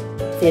day,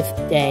 fifth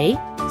day,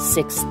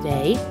 sixth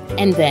day,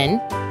 and then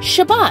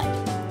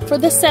Shabbat for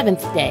the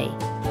 7th day.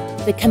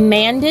 the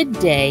commanded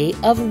day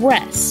of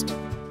rest.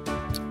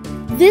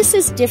 This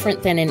is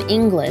different than in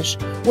English,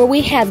 where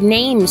we have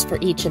names for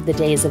each of the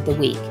days of the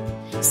week: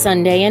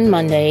 Sunday and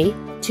Monday,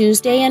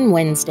 Tuesday and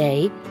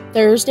Wednesday,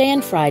 Thursday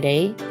and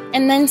Friday,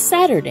 and then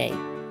Saturday.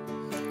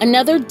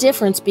 Another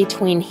difference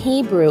between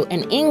Hebrew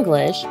and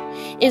English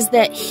is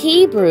that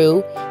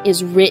Hebrew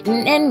is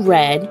written and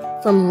read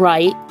from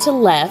right to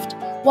left,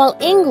 while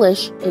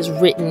English is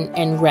written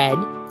and read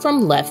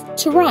from left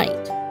to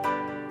right.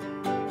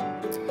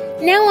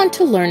 Now on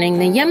to learning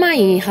the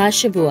Yemai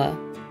HaShavua,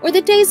 or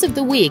the days of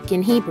the week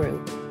in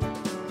Hebrew.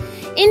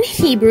 In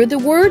Hebrew, the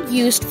word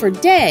used for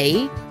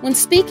day when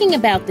speaking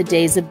about the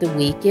days of the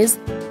week is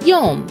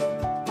Yom,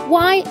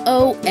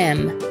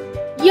 Y-O-M,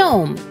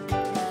 Yom.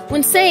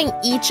 When saying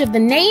each of the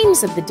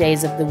names of the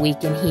days of the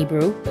week in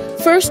Hebrew,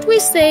 first we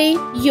say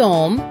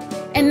Yom,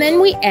 and then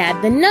we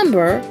add the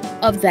number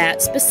of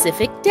that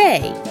specific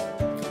day.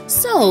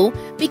 So,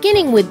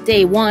 beginning with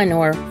day 1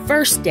 or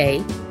first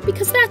day,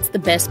 because that's the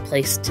best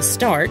place to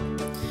start,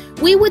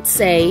 we would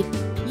say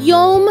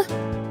Yom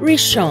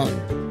Rishon,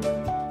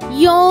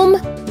 Yom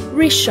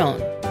Rishon.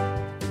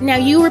 Now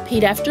you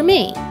repeat after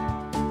me.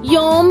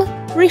 Yom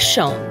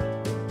Rishon.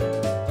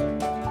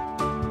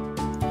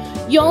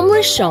 Yom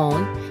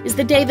Rishon is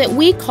the day that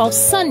we call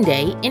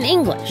Sunday in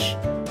English.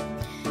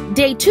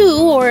 Day 2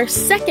 or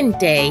second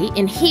day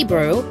in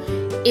Hebrew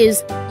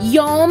is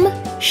Yom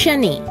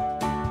Shani.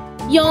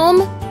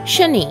 Yom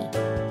Shani.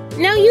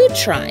 Now you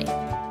try.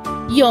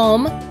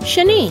 Yom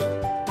Shani.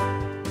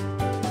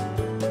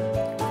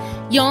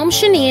 Yom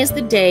Shani is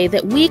the day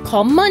that we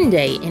call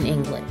Monday in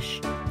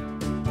English.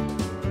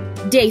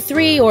 Day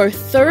 3 or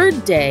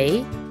third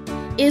day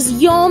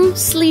is Yom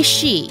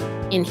Slishi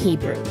in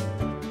Hebrew.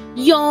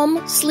 Yom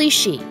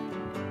Slishi.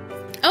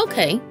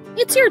 Okay,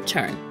 it's your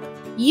turn.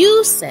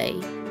 You say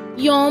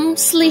Yom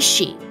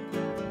Slishi.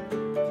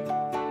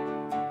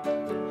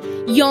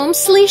 Yom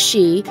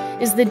Slishi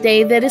is the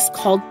day that is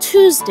called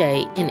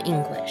Tuesday in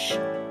English.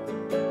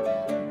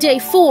 Day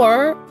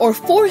 4 or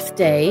fourth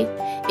day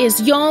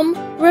is Yom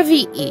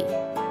Revi'i.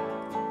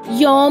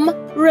 Yom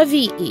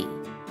Revi'i.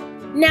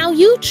 Now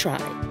you try.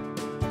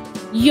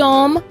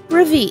 Yom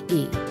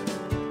Revi'i.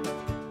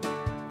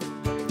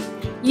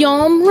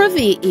 Yom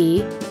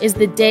Revi'i is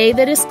the day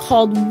that is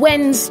called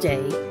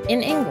Wednesday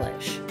in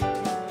English.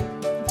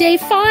 Day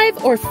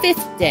 5 or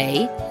fifth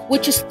day,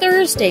 which is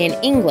Thursday in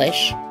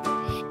English,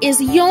 is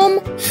Yom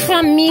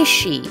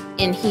Hamishi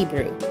in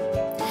Hebrew.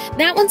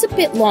 That one's a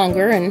bit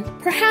longer and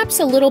perhaps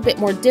a little bit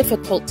more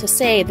difficult to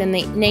say than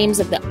the names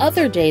of the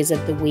other days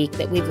of the week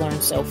that we've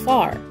learned so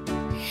far.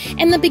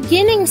 And the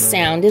beginning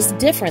sound is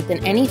different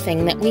than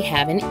anything that we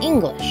have in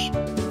English.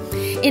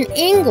 In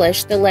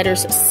English, the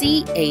letters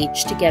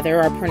CH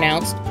together are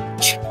pronounced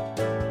ch,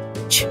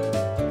 ch,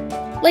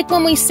 like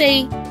when we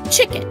say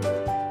chicken.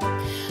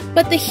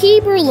 But the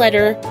Hebrew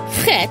letter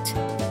chet,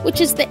 which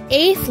is the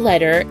 8th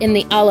letter in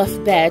the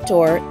alphabet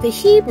or the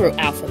Hebrew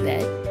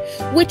alphabet,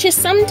 which is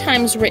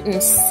sometimes written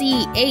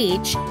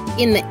CH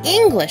in the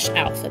English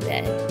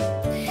alphabet,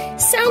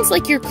 sounds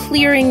like you're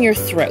clearing your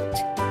throat.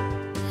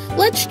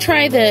 Let's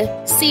try the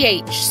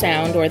CH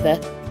sound or the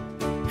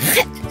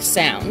chet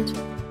sound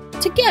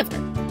together.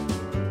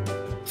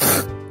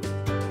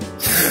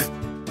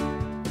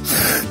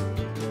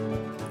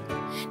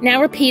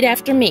 Now repeat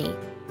after me.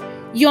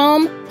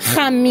 Yom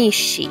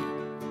Hamishi.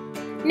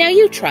 Now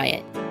you try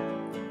it.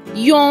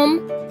 Yom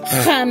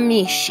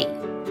Hamishi.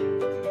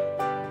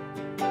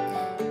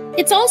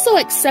 It's also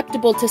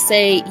acceptable to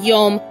say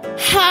Yom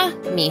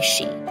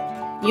HaMishi.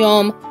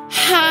 Yom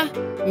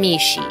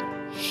HaMishi.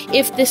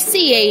 If the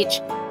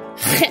CH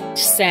chet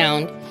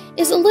sound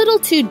is a little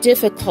too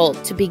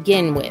difficult to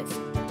begin with.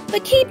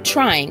 But keep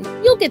trying.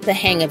 You'll get the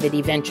hang of it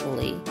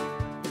eventually.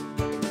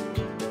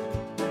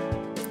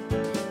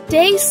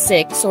 Day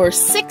 6 or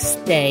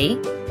sixth day,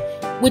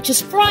 which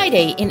is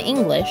Friday in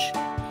English,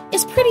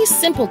 is pretty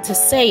simple to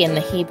say in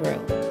the Hebrew.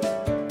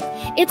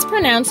 It's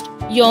pronounced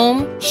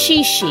Yom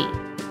Shishi.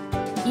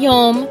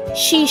 Yom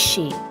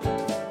Shishi.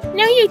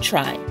 Now you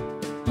try.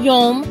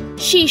 Yom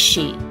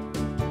Shishi.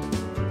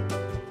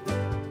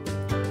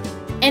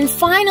 And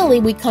finally,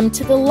 we come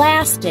to the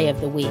last day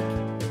of the week,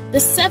 the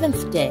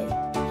 7th day,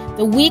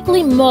 the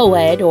weekly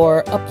moed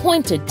or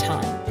appointed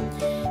time.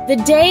 The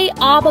day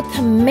Abba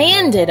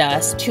commanded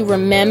us to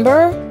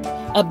remember,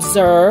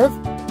 observe,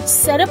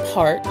 set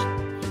apart,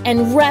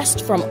 and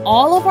rest from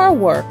all of our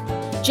work,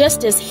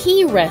 just as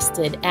He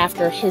rested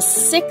after His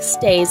 6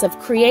 days of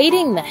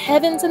creating the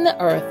heavens and the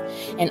earth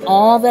and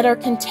all that are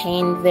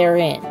contained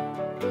therein.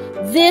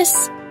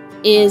 This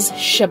is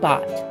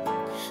Shabbat.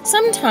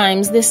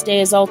 Sometimes this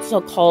day is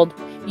also called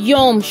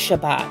Yom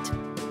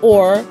Shabbat,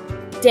 or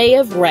Day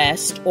of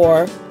Rest,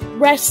 or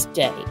Rest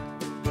Day.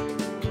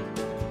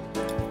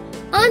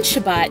 On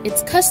Shabbat,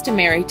 it's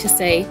customary to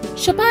say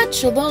Shabbat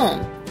Shalom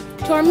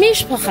to our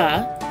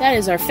mishpacha, that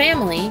is our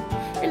family,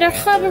 and our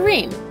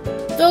chavarim,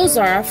 those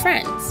are our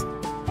friends.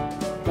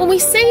 When we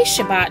say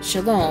Shabbat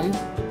Shalom,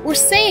 we're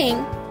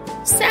saying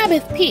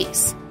Sabbath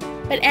peace,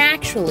 but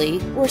actually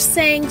we're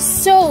saying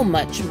so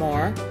much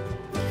more.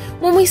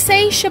 When we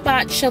say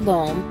Shabbat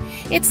Shalom,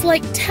 it's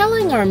like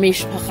telling our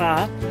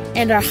mishpacha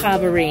and our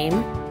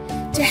chaverim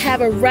to have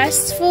a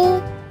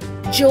restful,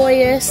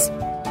 joyous,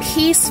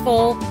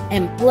 peaceful,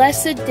 and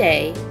blessed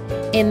day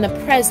in the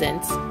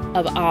presence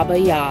of Abba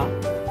Yah.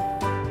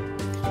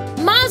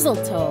 Mazel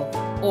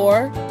Tov,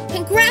 or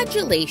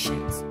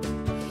congratulations.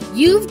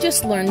 You've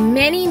just learned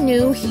many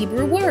new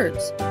Hebrew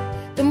words.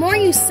 The more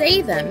you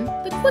say them,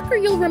 the quicker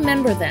you'll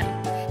remember them,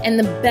 and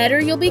the better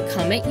you'll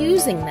become at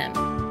using them.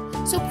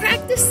 So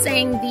practice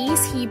saying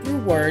these Hebrew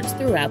words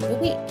throughout the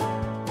week.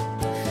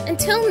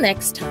 Until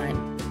next time,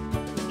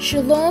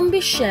 Shalom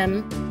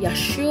B'Shem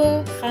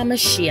Yeshua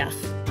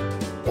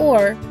HaMashiach,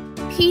 or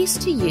peace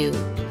to you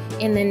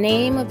in the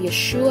name of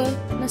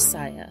Yeshua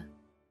Messiah.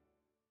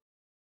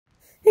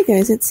 Hey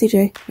guys, it's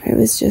CJ. I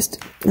was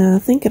just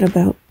thinking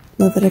about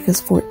Leviticus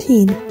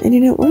 14,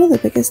 and one of the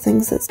biggest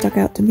things that stuck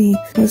out to me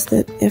was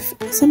that if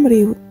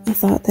somebody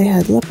thought they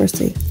had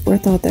leprosy, or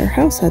thought their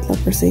house had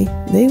leprosy,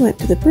 they went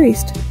to the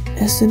priest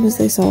as soon as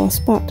they saw a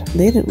spot.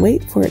 They didn't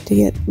wait for it to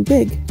get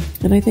big.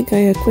 And I think I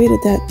equated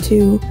that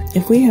to,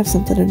 if we have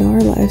something in our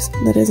lives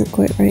that isn't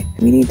quite right,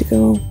 we need to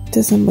go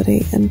to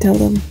somebody and tell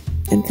them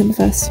and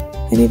confess.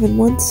 And even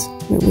once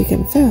we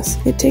confess,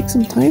 it takes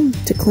some time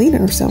to clean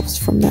ourselves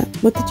from that.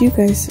 What did you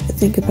guys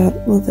think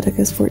about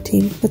Leviticus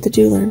 14? What did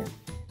you learn?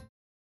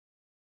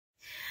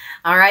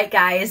 All right,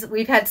 guys,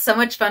 we've had so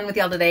much fun with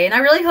y'all today, and I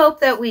really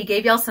hope that we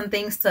gave y'all some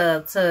things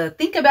to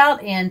think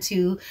about and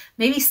to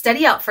maybe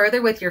study out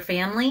further with your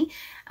family.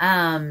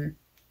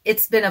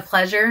 It's been a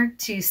pleasure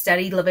to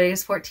study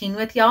Leviticus 14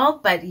 with y'all,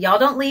 but y'all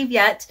don't leave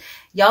yet.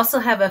 You also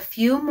have a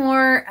few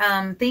more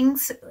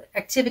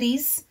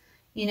activities,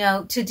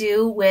 to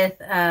do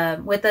with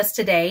us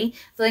today.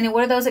 Zelena,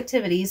 what are those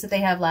activities that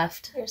they have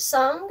left? Your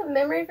song,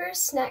 memory verse,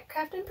 snack,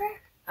 craft, and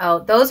prayer. Oh,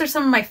 those are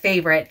some of my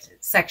favorite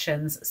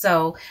sections.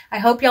 So I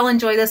hope y'all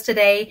enjoy this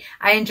today.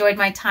 I enjoyed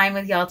my time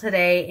with y'all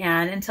today.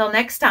 And until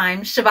next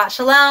time, Shabbat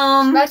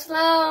Shalom. Shabbat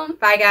Shalom.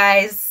 Bye,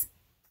 guys.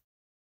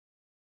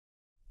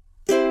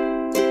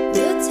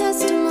 The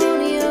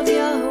testimony of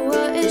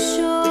Yahweh is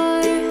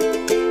sure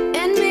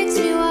and makes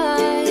me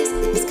wise.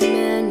 His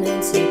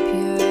commandments are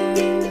pure.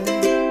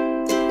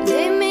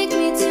 They make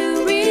me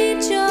to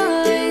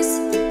rejoice.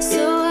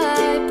 So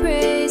I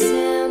praise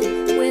him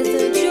with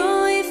a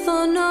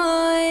joyful noise.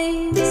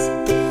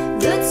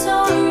 The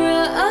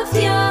Torah of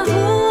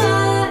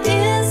Yahweh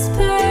is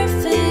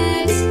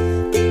perfect.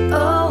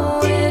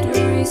 Oh, it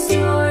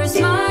restores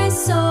my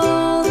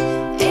soul.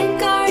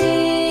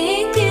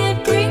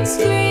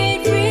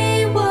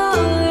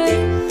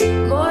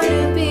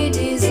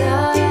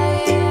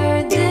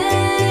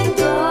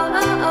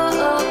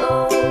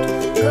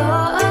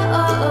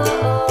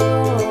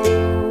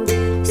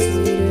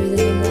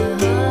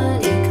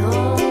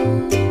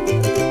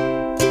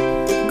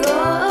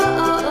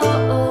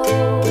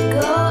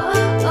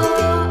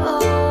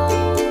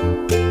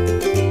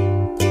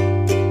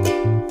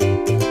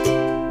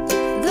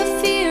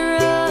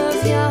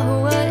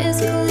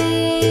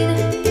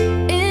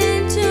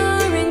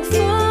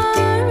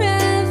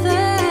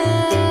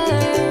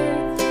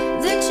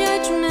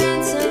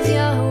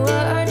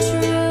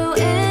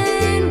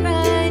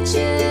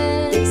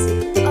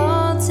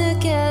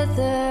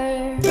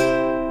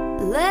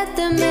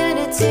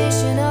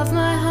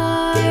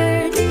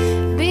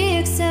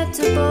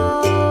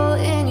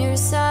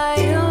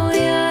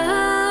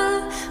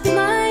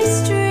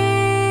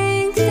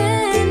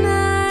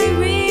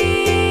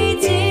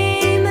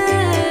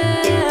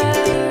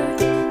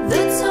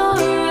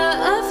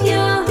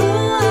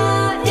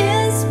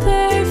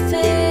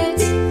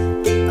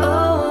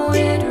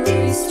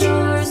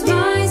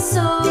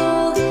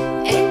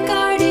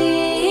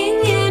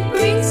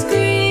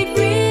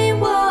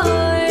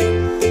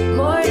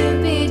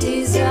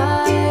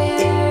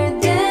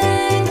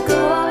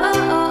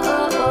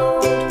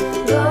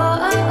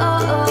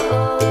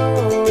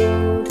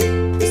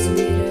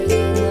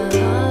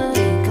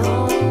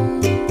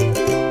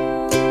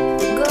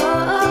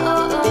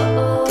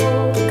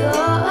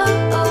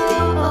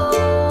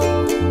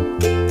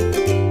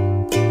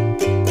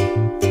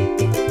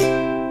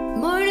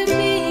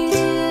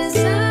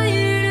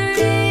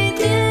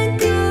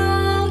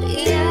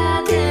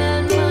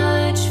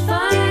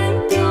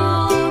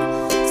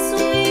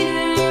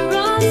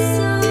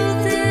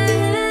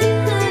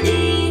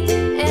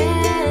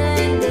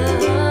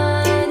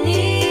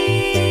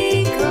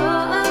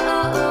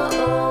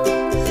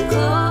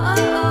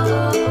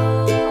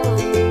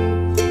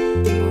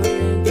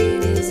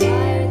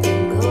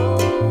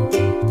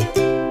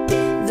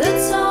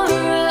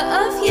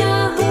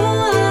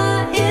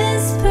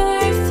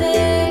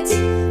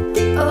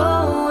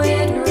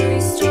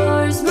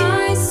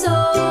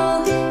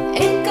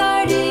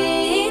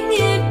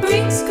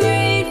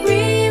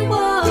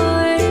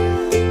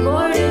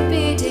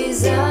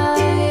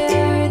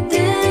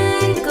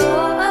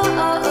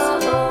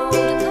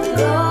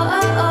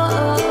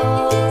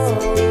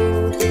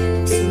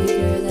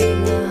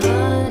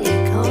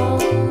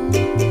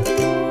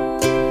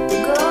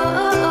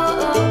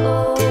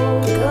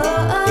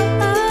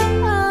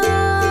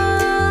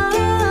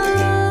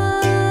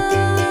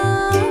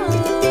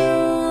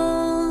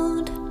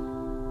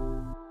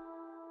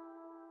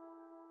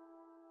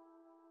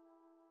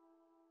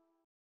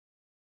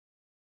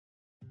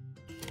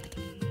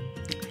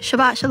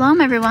 Shabbat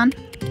Shalom, everyone.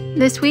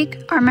 This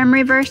week, our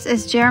memory verse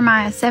is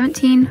Jeremiah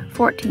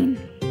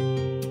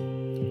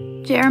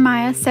 17:14.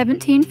 Jeremiah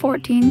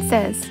 17:14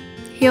 says,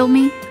 "Heal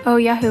me, O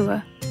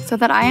Yahuwah, so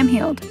that I am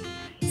healed.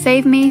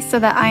 Save me so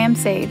that I am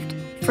saved,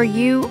 for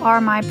you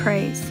are my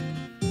praise."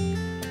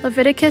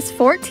 Leviticus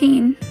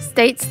 14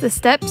 states the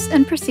steps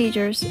and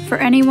procedures for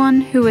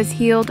anyone who is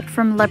healed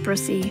from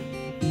leprosy.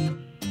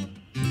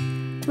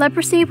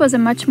 Leprosy was a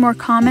much more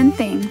common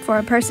thing for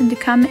a person to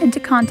come into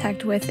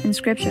contact with in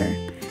Scripture.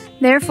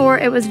 Therefore,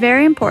 it was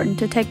very important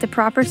to take the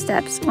proper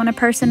steps when a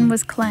person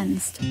was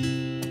cleansed.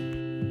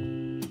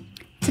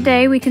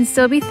 Today, we can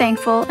still be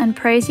thankful and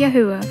praise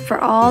Yahuwah for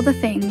all the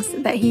things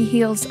that He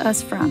heals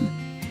us from.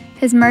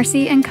 His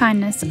mercy and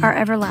kindness are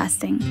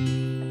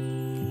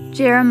everlasting.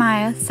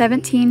 Jeremiah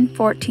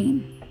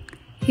 17:14.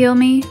 Heal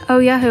me, O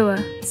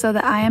Yahuwah, so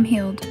that I am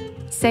healed.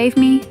 Save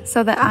me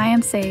so that I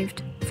am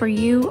saved, for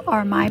you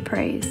are my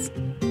praise.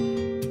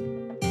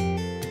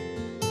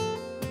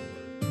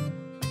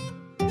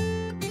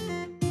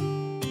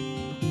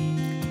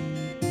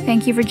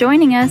 Thank you for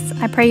joining us.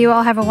 I pray you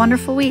all have a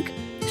wonderful week.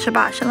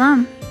 Shabbat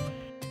Shalom.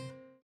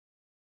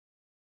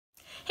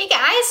 Hey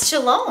guys,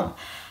 Shalom.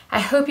 I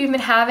hope you've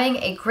been having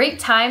a great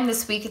time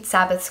this week at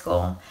Sabbath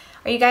school.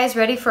 Are you guys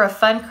ready for a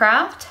fun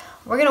craft?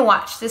 We're going to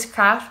watch this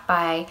craft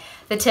by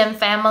the Tim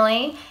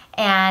family,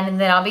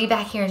 and then I'll be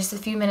back here in just a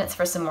few minutes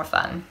for some more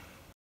fun.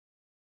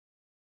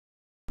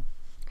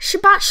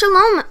 Shabbat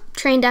Shalom,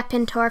 trained up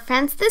in Torah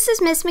friends. This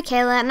is Miss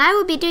Michaela, and I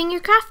will be doing your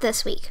craft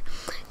this week.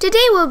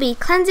 Today we'll be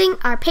cleansing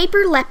our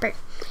paper leper.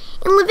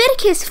 In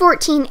Leviticus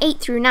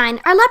 14:8-9,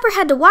 our leper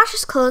had to wash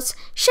his clothes,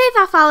 shave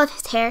off all of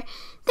his hair.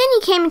 Then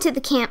he came into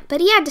the camp,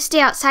 but he had to stay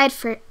outside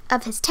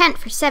of his tent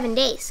for 7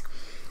 days.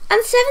 On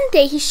the 7th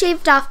day, he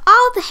shaved off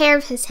all the hair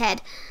of his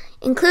head,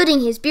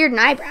 including his beard and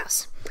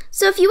eyebrows.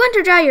 So if you want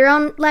to draw your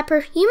own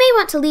leper, you may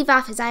want to leave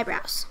off his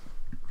eyebrows.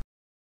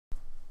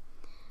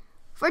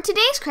 For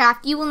today's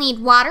craft, you will need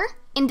water,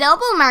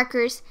 indelible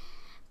markers,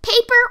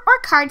 paper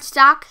or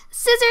cardstock,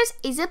 scissors,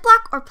 a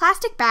Ziplock or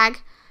plastic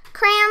bag,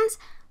 crayons,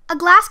 a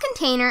glass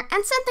container,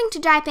 and something to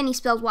dry up any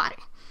spilled water.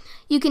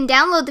 You can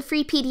download the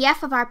free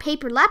PDF of our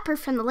paper leper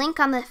from the link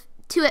on the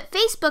TUIT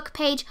Facebook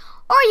page,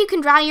 or you can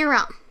draw your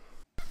own.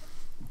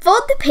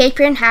 Fold the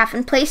paper in half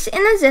and place it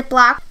in a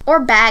Ziplock or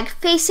bag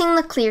facing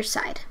the clear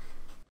side.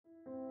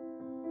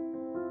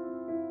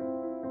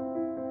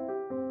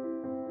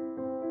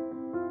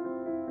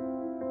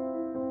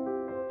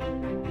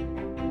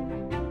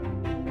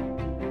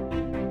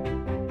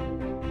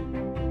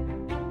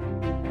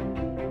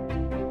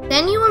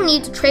 Then you will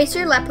need to trace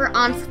your leper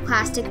onto the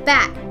plastic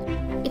bag.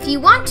 If you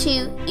want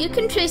to, you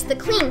can trace the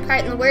clean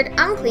part in the word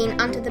unclean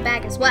onto the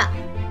bag as well.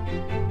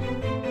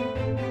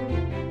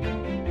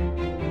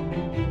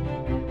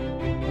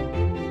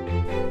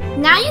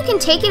 Now you can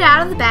take it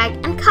out of the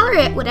bag and color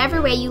it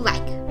whatever way you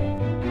like.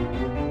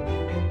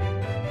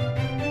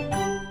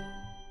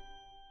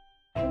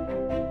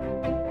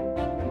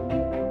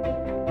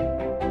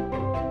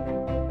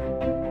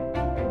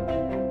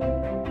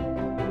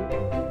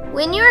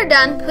 When you are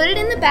done, put it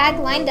in the bag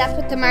lined up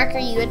with the marker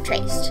you had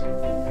traced.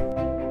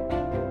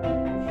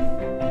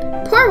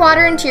 Pour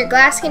water into your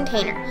glass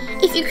container.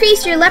 If you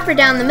crease your leper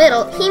down the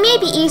middle, he may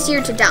be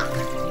easier to dunk.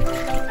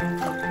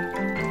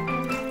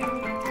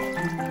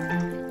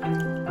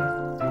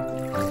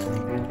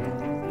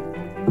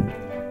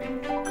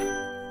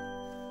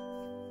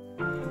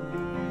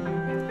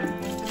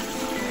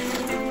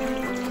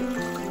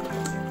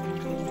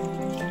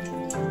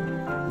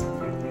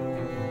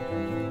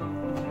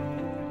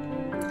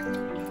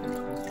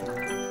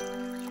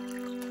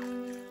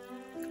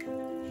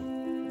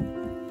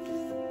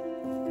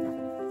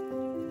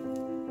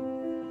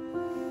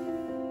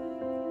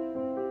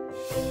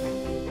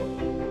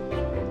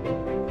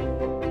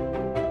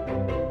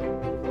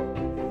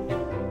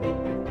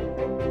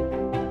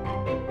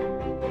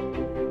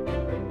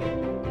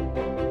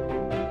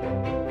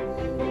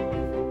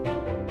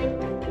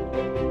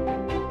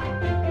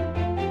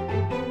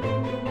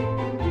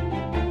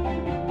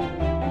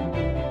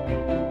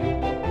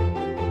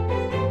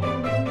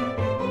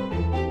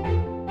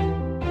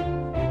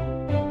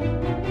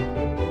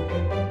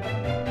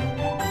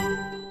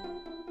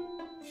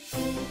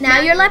 Now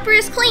your leper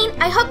is clean.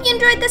 I hope you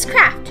enjoyed this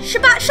craft.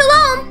 Shabbat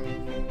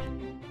Shalom!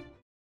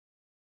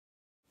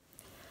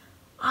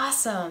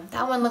 Awesome.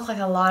 That one looked like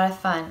a lot of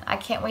fun. I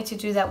can't wait to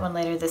do that one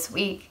later this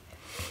week.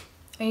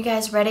 Are you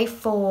guys ready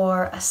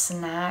for a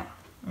snack?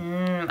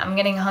 I'm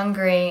getting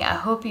hungry. I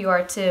hope you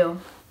are too.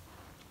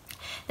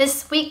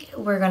 This week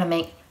we're going to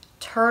make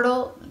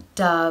turtle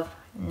dove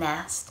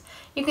nest.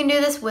 You can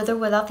do this with or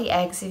without the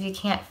eggs if you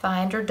can't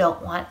find or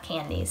don't want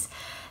candies.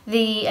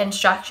 The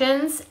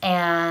instructions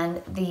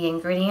and the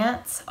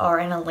ingredients are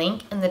in a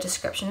link in the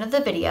description of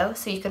the video,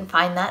 so you can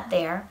find that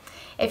there.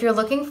 If you're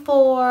looking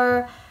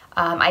for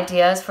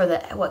ideas for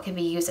what could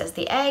be used as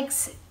the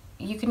eggs,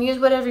 you can use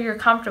whatever you're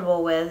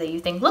comfortable with that you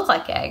think look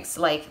like eggs,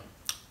 like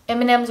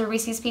M&M's or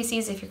Reese's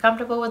Pieces if you're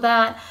comfortable with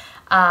that.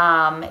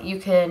 You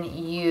can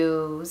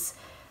use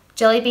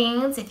jelly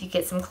beans, if you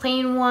get some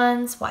clean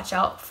ones, watch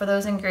out for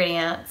those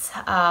ingredients.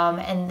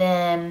 And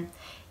then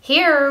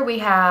here we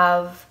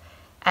have,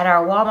 at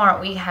our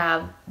Walmart, we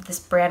have this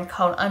brand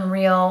called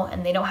Unreal,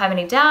 and they don't have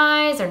any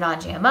dyes, they're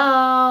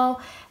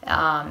non-GMO,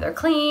 they're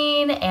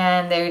clean,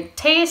 and they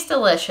taste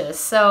delicious.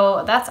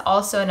 So that's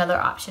also another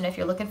option if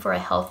you're looking for a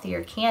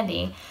healthier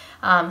candy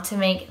to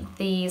make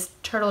these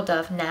turtle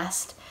dove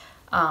nest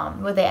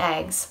with the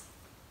eggs.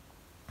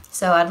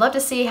 So I'd love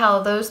to see how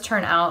those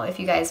turn out if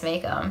you guys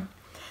make them.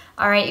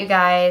 All right, you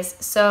guys,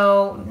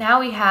 so now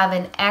we have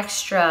an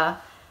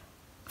extra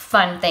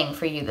fun thing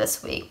for you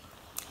this week.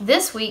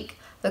 This week,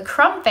 the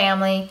Crumb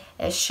family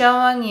is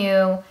showing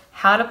you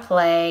how to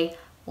play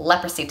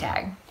leprosy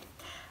tag.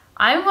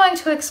 I'm going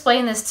to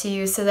explain this to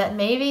you so that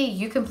maybe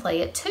you can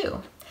play it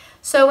too.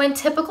 So in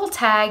typical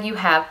tag, you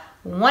have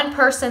one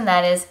person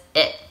that is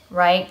it,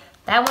 right?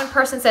 That one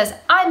person says,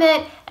 I'm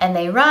it, and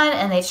they run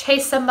and they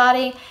chase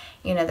somebody.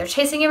 You know, they're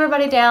chasing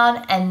everybody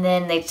down, and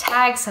then they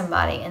tag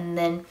somebody, and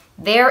then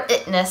their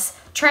itness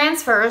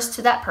transfers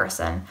to that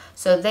person.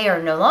 So they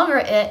are no longer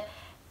it,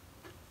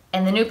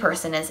 and the new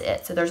person is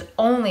it. So there's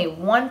only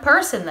one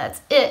person that's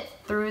it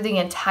through the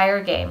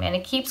entire game, and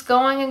it keeps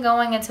going and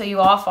going until you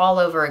all fall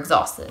over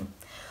exhausted.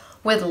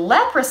 With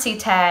leprosy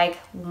tag,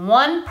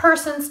 one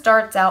person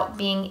starts out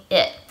being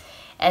it,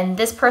 and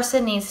this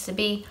person needs to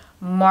be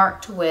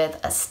marked with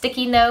a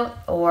sticky note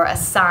or a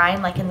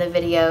sign. Like in the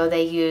video,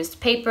 they used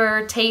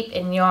paper, tape,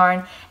 and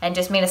yarn and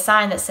just made a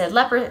sign that said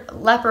leper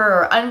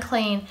or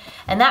unclean,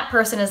 and that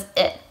person is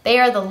it. They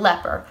are the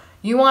leper.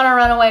 You want to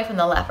run away from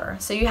the leper.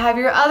 So you have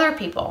your other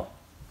people.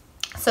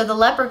 So the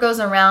leper goes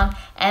around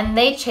and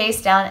they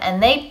chase down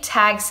and they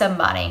tag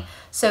somebody.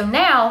 So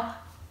now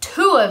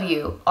 2 of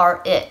you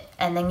are it,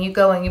 and then you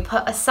go and you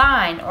put a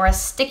sign or a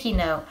sticky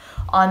note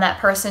on that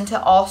person to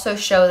also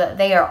show that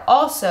they are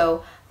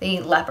also the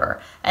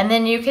leper. And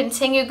then you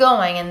continue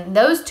going, and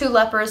those 2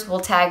 lepers will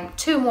tag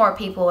 2 more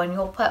people, and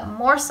you'll put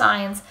more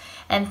signs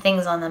and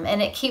things on them,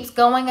 and it keeps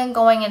going and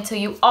going until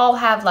you all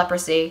have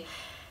leprosy,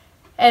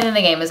 and then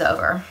the game is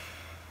over.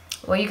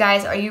 Well, you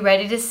guys, are you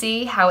ready to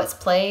see how it's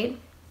played?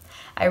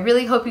 I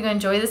really hope you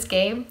enjoy this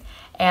game,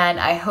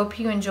 and I hope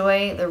you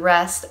enjoy the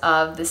rest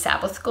of the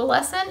Sabbath school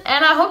lesson,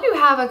 and I hope you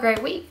have a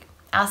great week.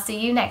 I'll see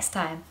you next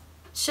time.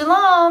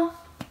 Shalom!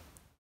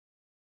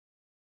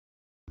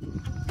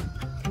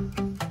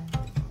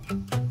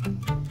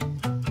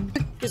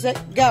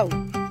 Go.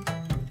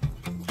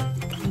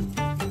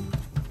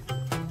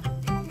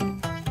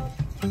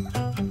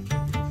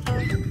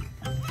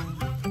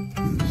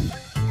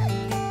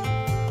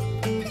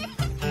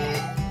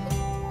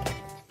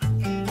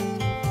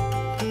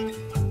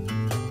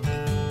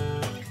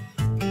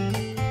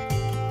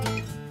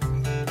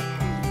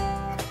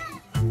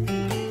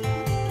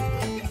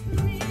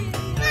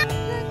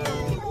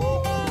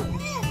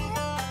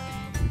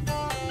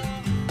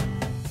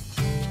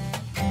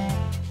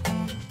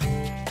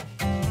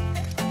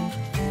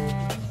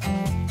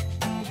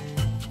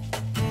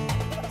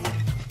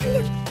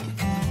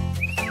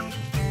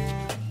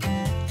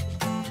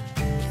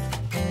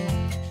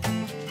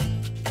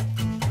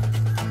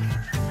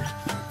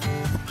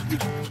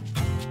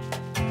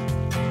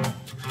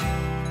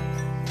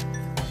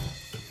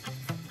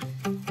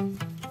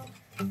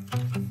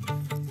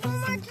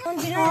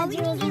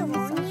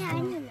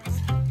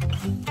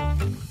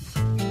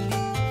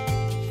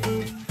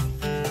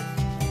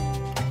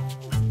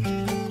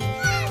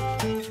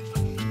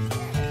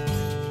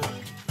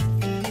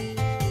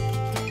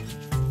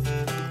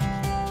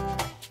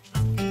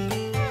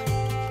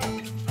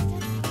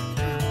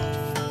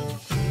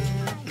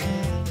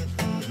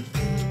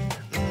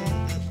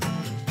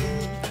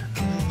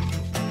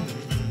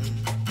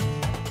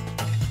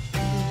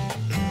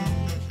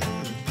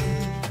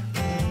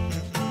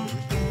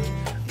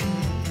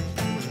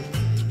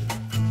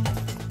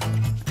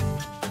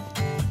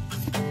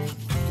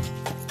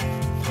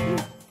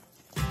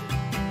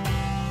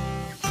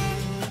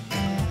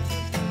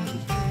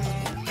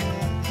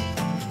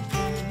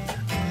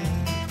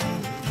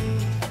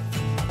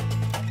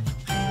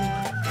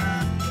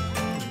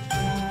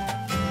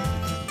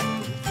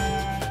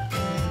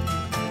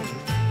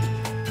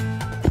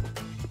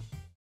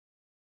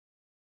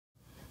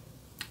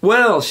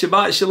 Well,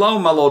 Shabbat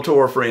Shalom, my little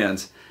Torah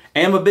friends,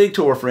 and my big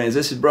Torah friends.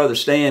 This is Brother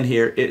Stan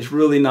here. It's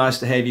really nice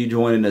to have you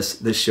joining us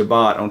this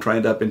Shabbat on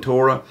Trained Up in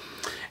Torah.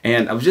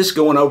 And I was just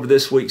going over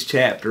this week's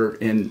chapter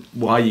in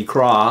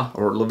Vayikra,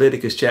 or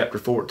Leviticus chapter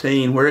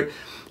 14, where it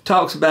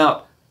talks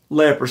about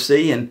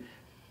leprosy and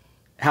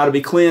how to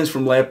be cleansed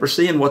from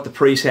leprosy and what the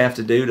priests have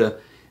to do to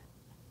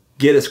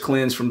get us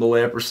cleansed from the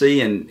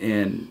leprosy,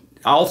 and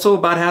also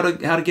about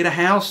how to get a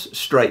house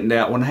straightened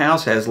out when a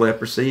house has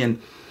leprosy. And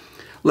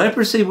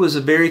leprosy was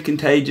a very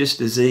contagious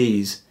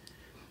disease.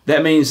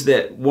 That means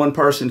that one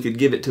person could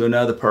give it to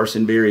another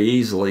person very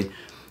easily.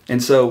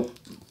 And so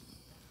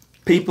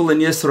people in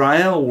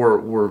Israel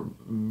were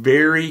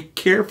very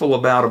careful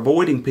about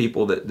avoiding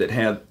people that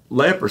had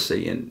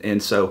leprosy.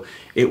 And so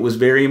it was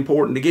very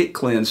important to get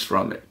cleansed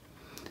from it.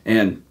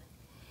 And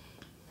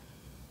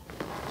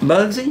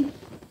Bugsy,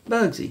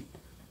 Bugsy,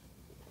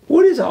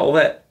 what is all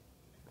that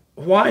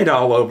white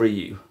all over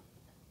you?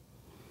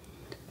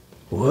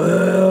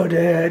 Well,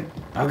 Dad,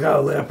 I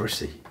got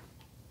leprosy.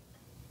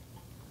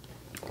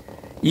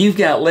 You've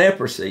got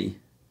leprosy?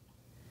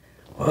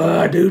 Well,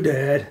 I do,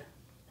 Dad.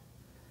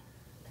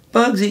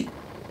 Bugsy,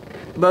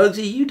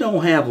 you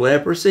don't have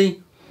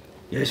leprosy.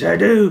 Yes, I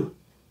do.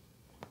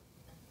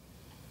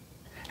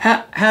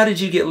 How did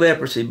you get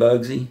leprosy,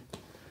 Bugsy?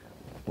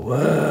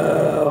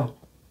 Well,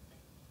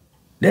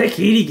 that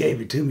kitty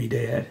gave it to me,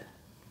 Dad.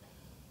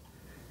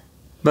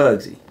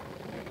 Bugsy,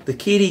 the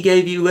kitty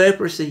gave you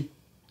leprosy?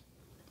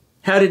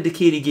 How did the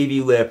kitty give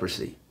you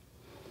leprosy?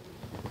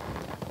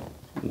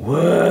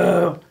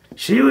 Well,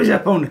 she was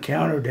up on the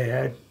counter,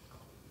 Dad.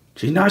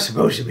 She's not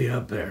supposed to be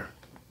up there.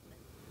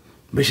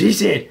 But she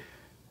said,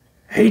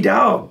 "Hey,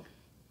 dog,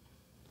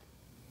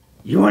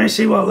 you want to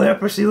see what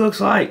leprosy looks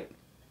like?"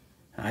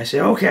 I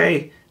said,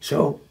 "Okay."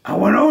 So I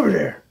went over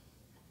there.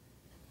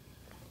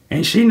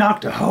 And she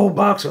knocked a whole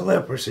box of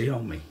leprosy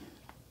on me.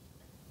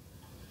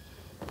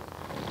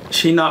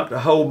 She knocked a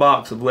whole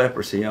box of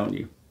leprosy on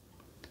you.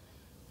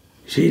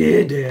 She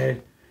did,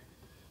 Dad.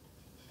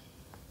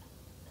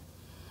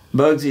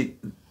 Bugsy,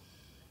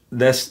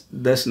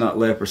 that's not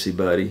leprosy,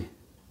 buddy.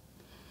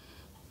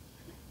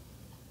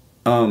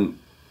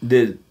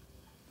 Did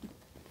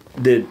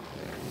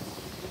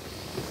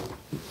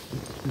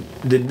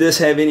this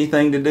have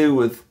anything to do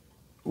with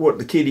what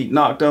the kitty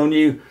knocked on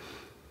you?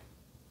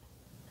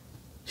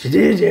 She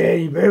did,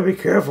 Dad. You better be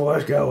careful.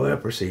 That's got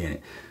leprosy in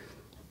it.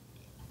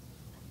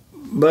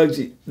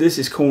 Bugsy, this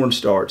is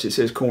cornstarch. It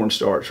says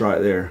cornstarch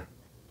right there.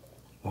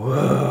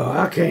 Well,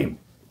 I can't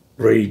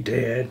read,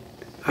 Dad.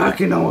 I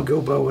can only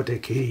go by what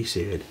that kitty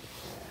said.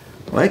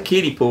 Well, that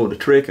kitty pulled a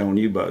trick on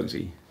you,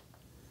 Bugsy.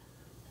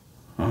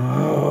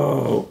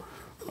 Oh,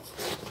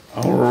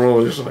 I'm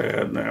really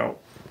sad now.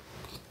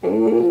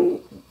 Oh.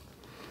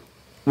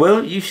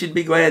 Well, you should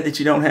be glad that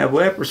you don't have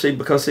leprosy,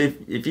 because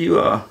if you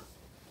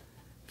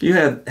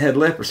had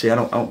leprosy, I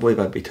don't believe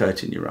I'd be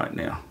touching you right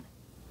now.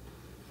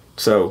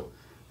 So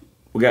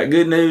we got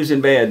good news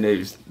and bad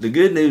news. The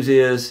good news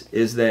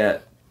is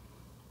that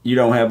you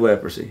don't have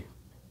leprosy.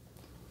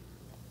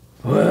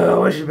 Well,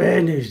 what's your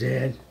bad news,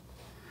 Dad?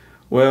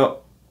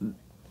 Well,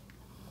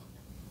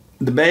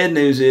 the bad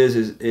news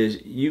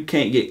is you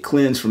can't get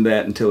cleansed from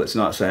that until it's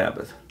not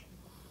Sabbath.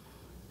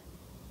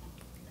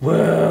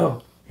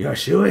 Well,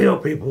 Yahshua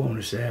healed people on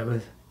the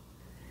Sabbath.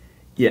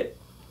 Yeah,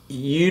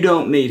 you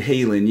don't need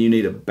healing, you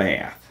need a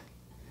bath.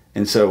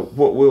 And so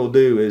what we'll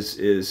do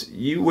is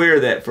you wear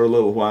that for a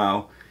little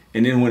while,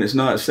 and then when it's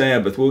not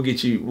Sabbath, we'll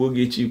get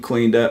you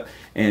cleaned up,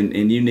 and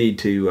you need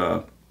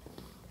to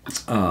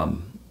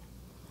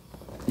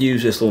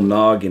use this little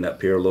noggin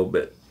up here a little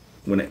bit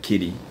when that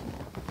kitty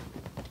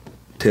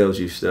tells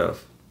you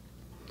stuff.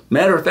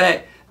 Matter of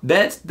fact,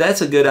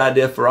 that's a good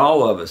idea for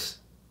all of us.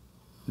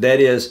 That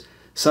is,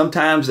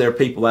 sometimes there are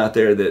people out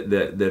there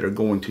that are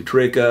going to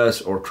trick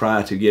us or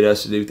try to get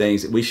us to do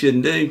things that we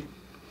shouldn't do,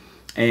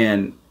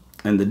 and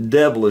the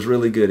devil is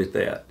really good at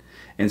that.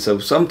 And so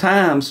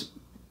sometimes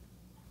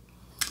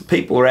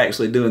people are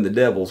actually doing the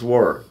devil's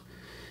work.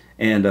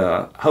 And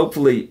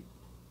hopefully,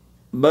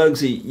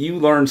 Bugsy, you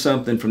learned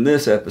something from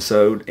this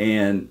episode,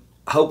 and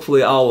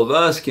hopefully all of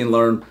us can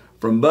learn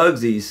from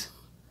Bugsy's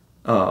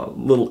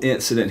little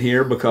incident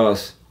here,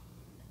 because,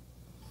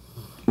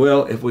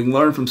 well, if we can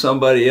learn from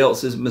somebody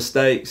else's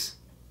mistakes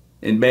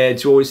and bad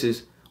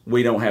choices,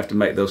 we don't have to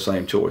make those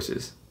same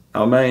choices.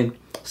 Amen.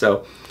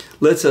 So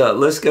let's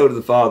go to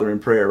the Father in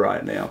prayer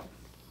right now.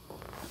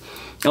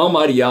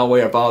 Almighty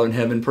Yahweh, our Father in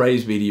heaven,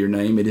 praise be to your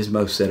name. It is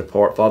most set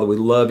apart. Father, we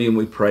love you and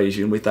we praise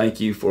you, and we thank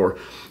you for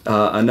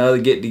another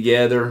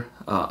get-together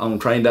on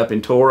Trained Up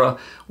in Torah.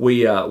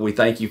 We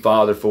thank you,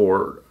 Father,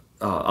 for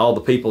all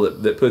the people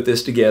that put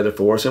this together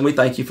for us, and we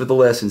thank you for the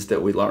lessons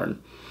that we learn.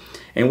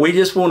 And we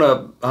just want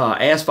to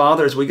ask,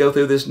 Father, as we go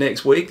through this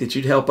next week, that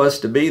you'd help us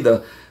to be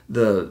the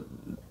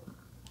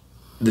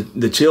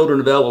children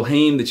of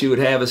Elohim that you would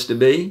have us to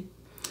be,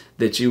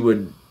 that you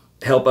would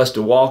help us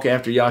to walk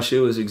after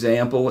Yahshua's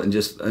example and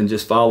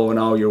just follow in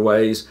all your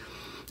ways.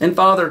 And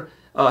Father,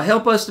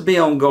 help us to be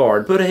on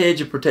guard. Put a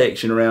hedge of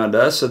protection around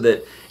us, so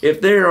that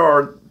if there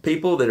are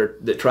people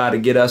that try to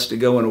get us to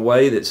go in a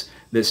way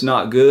that's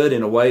not good,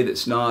 in a way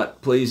that's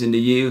not pleasing to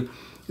you,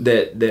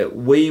 that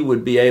we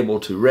would be able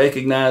to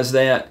recognize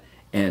that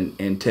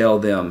and tell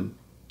them,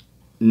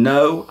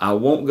 no, I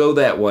won't go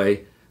that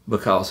way,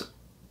 because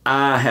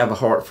I have a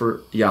heart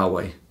for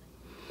Yahweh.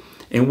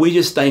 And we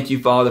just thank you,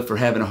 Father, for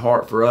having a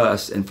heart for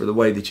us and for the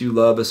way that you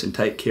love us and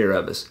take care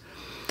of us.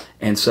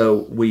 And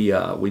so we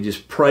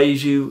just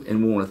praise you,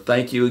 and we want to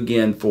thank you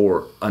again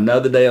for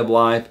another day of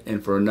life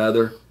and for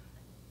another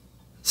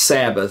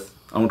Sabbath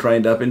on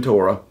Trained Up in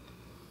Torah.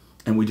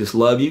 And we just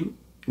love you.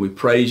 We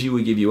praise you.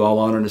 We give you all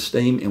honor and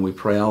esteem. And we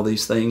pray all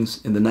these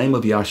things in the name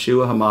of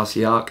Yahshua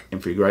HaMashiach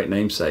and for your great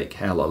name's sake.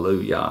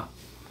 Hallelujah.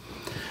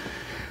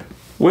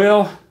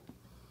 Well,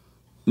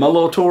 my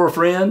little Torah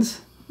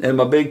friends and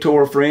my big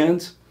Torah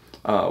friends,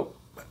 I'm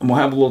going to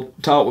have a little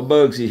talk with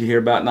Bugsy here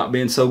about not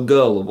being so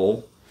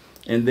gullible.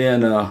 And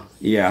then,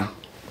 yeah.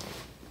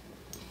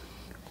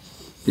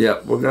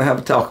 Yep, we're going to have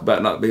a talk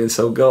about not being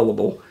so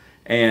gullible.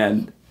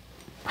 And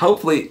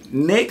hopefully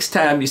next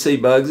time you see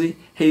Bugsy,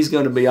 he's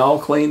going to be all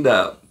cleaned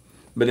up.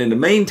 But in the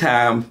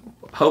meantime,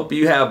 hope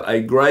you have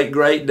a great,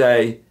 great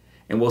day.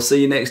 And we'll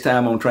see you next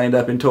time on Trained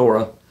Up in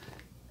Torah.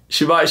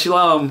 Shabbat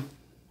Shalom.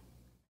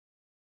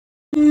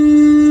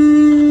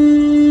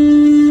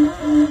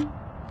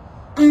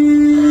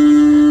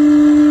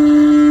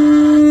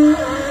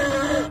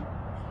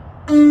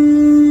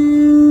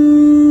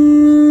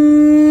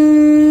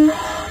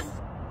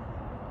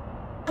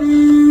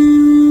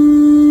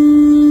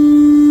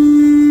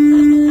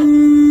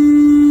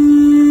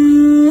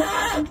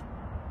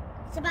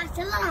 Shabbat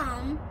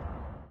Shalom.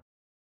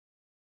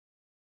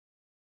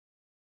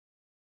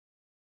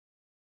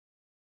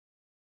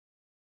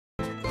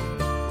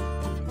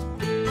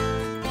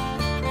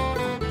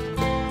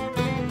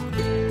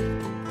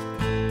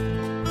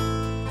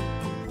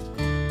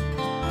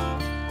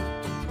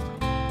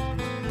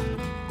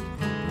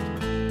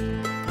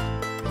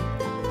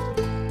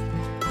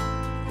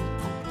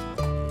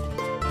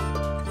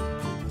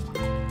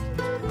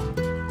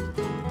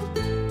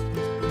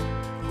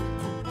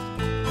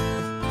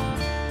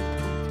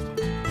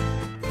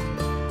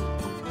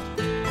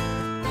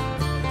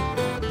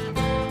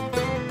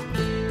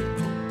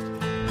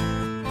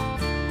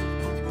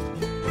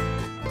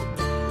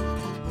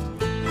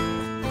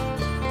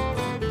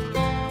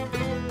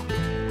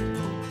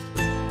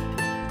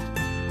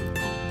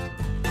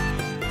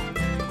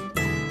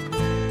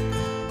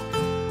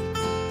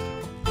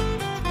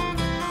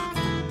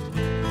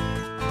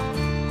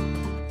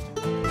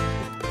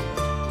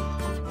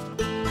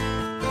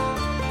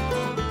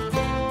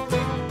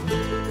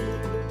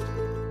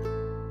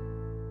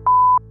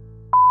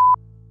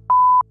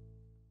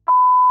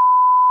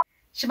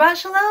 Shabbat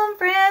Shalom,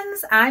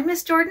 friends. I'm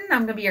Miss Jordan. I'm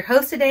going to be your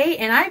host today,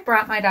 and I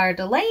brought my daughter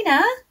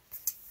Delana.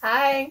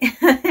 Hi.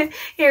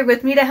 Here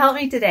with me to help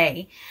me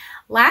today.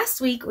 Last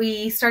week,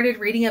 we started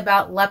reading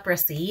about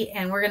leprosy,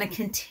 and we're going to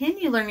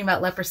continue learning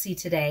about leprosy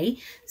today.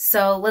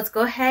 So let's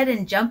go ahead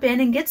and jump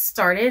in and get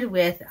started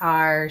with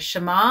our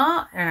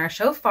Shema and our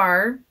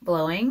Shofar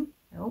blowing.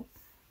 Nope.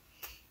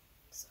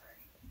 Sorry.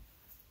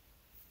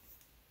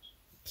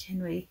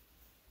 Can we?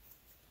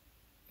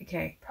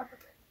 Okay. Probably.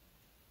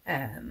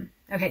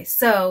 Okay,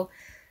 so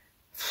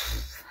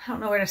I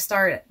don't know where to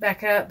start.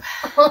 Back up.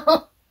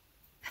 How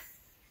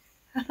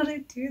did I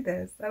do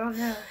this? I don't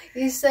know.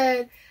 You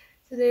said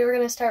today we're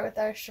going to start with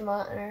our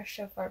Shema and our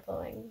Shofar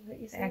blowing. What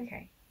you said?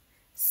 Okay.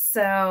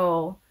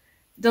 So,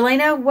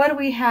 Delana, what do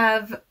we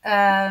have?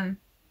 We're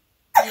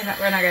not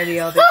going to be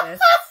able to do this.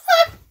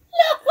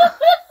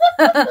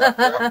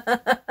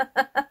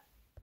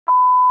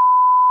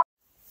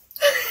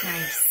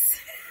 Nice.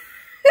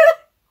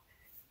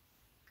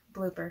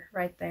 Blooper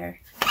right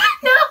there.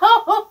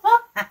 No!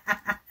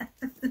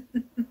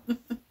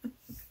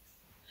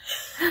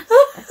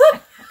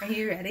 Are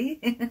you ready?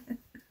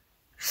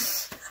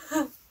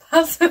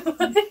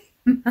 Possibly.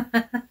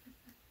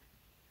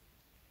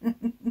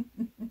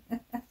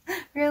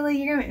 Really?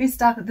 You're going to make me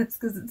stop at this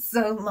because it's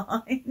so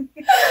long.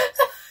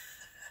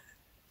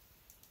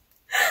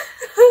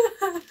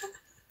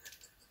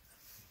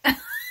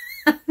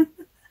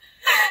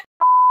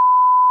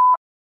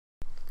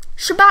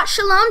 Shabbat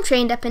Shalom,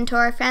 Trained Up in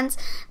Torah friends.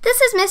 This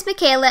is Miss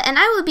Michaela, and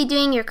I will be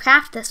doing your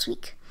craft this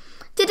week.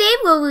 Today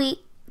we'll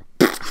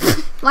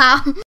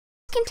wow,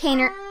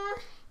 container,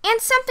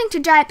 and something to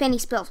dry up any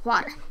spilled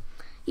water.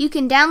 You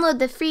can download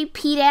the free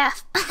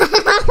PDF.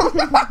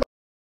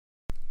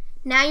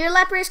 Now your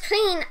leper is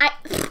clean. I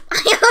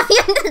love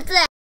you to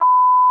say.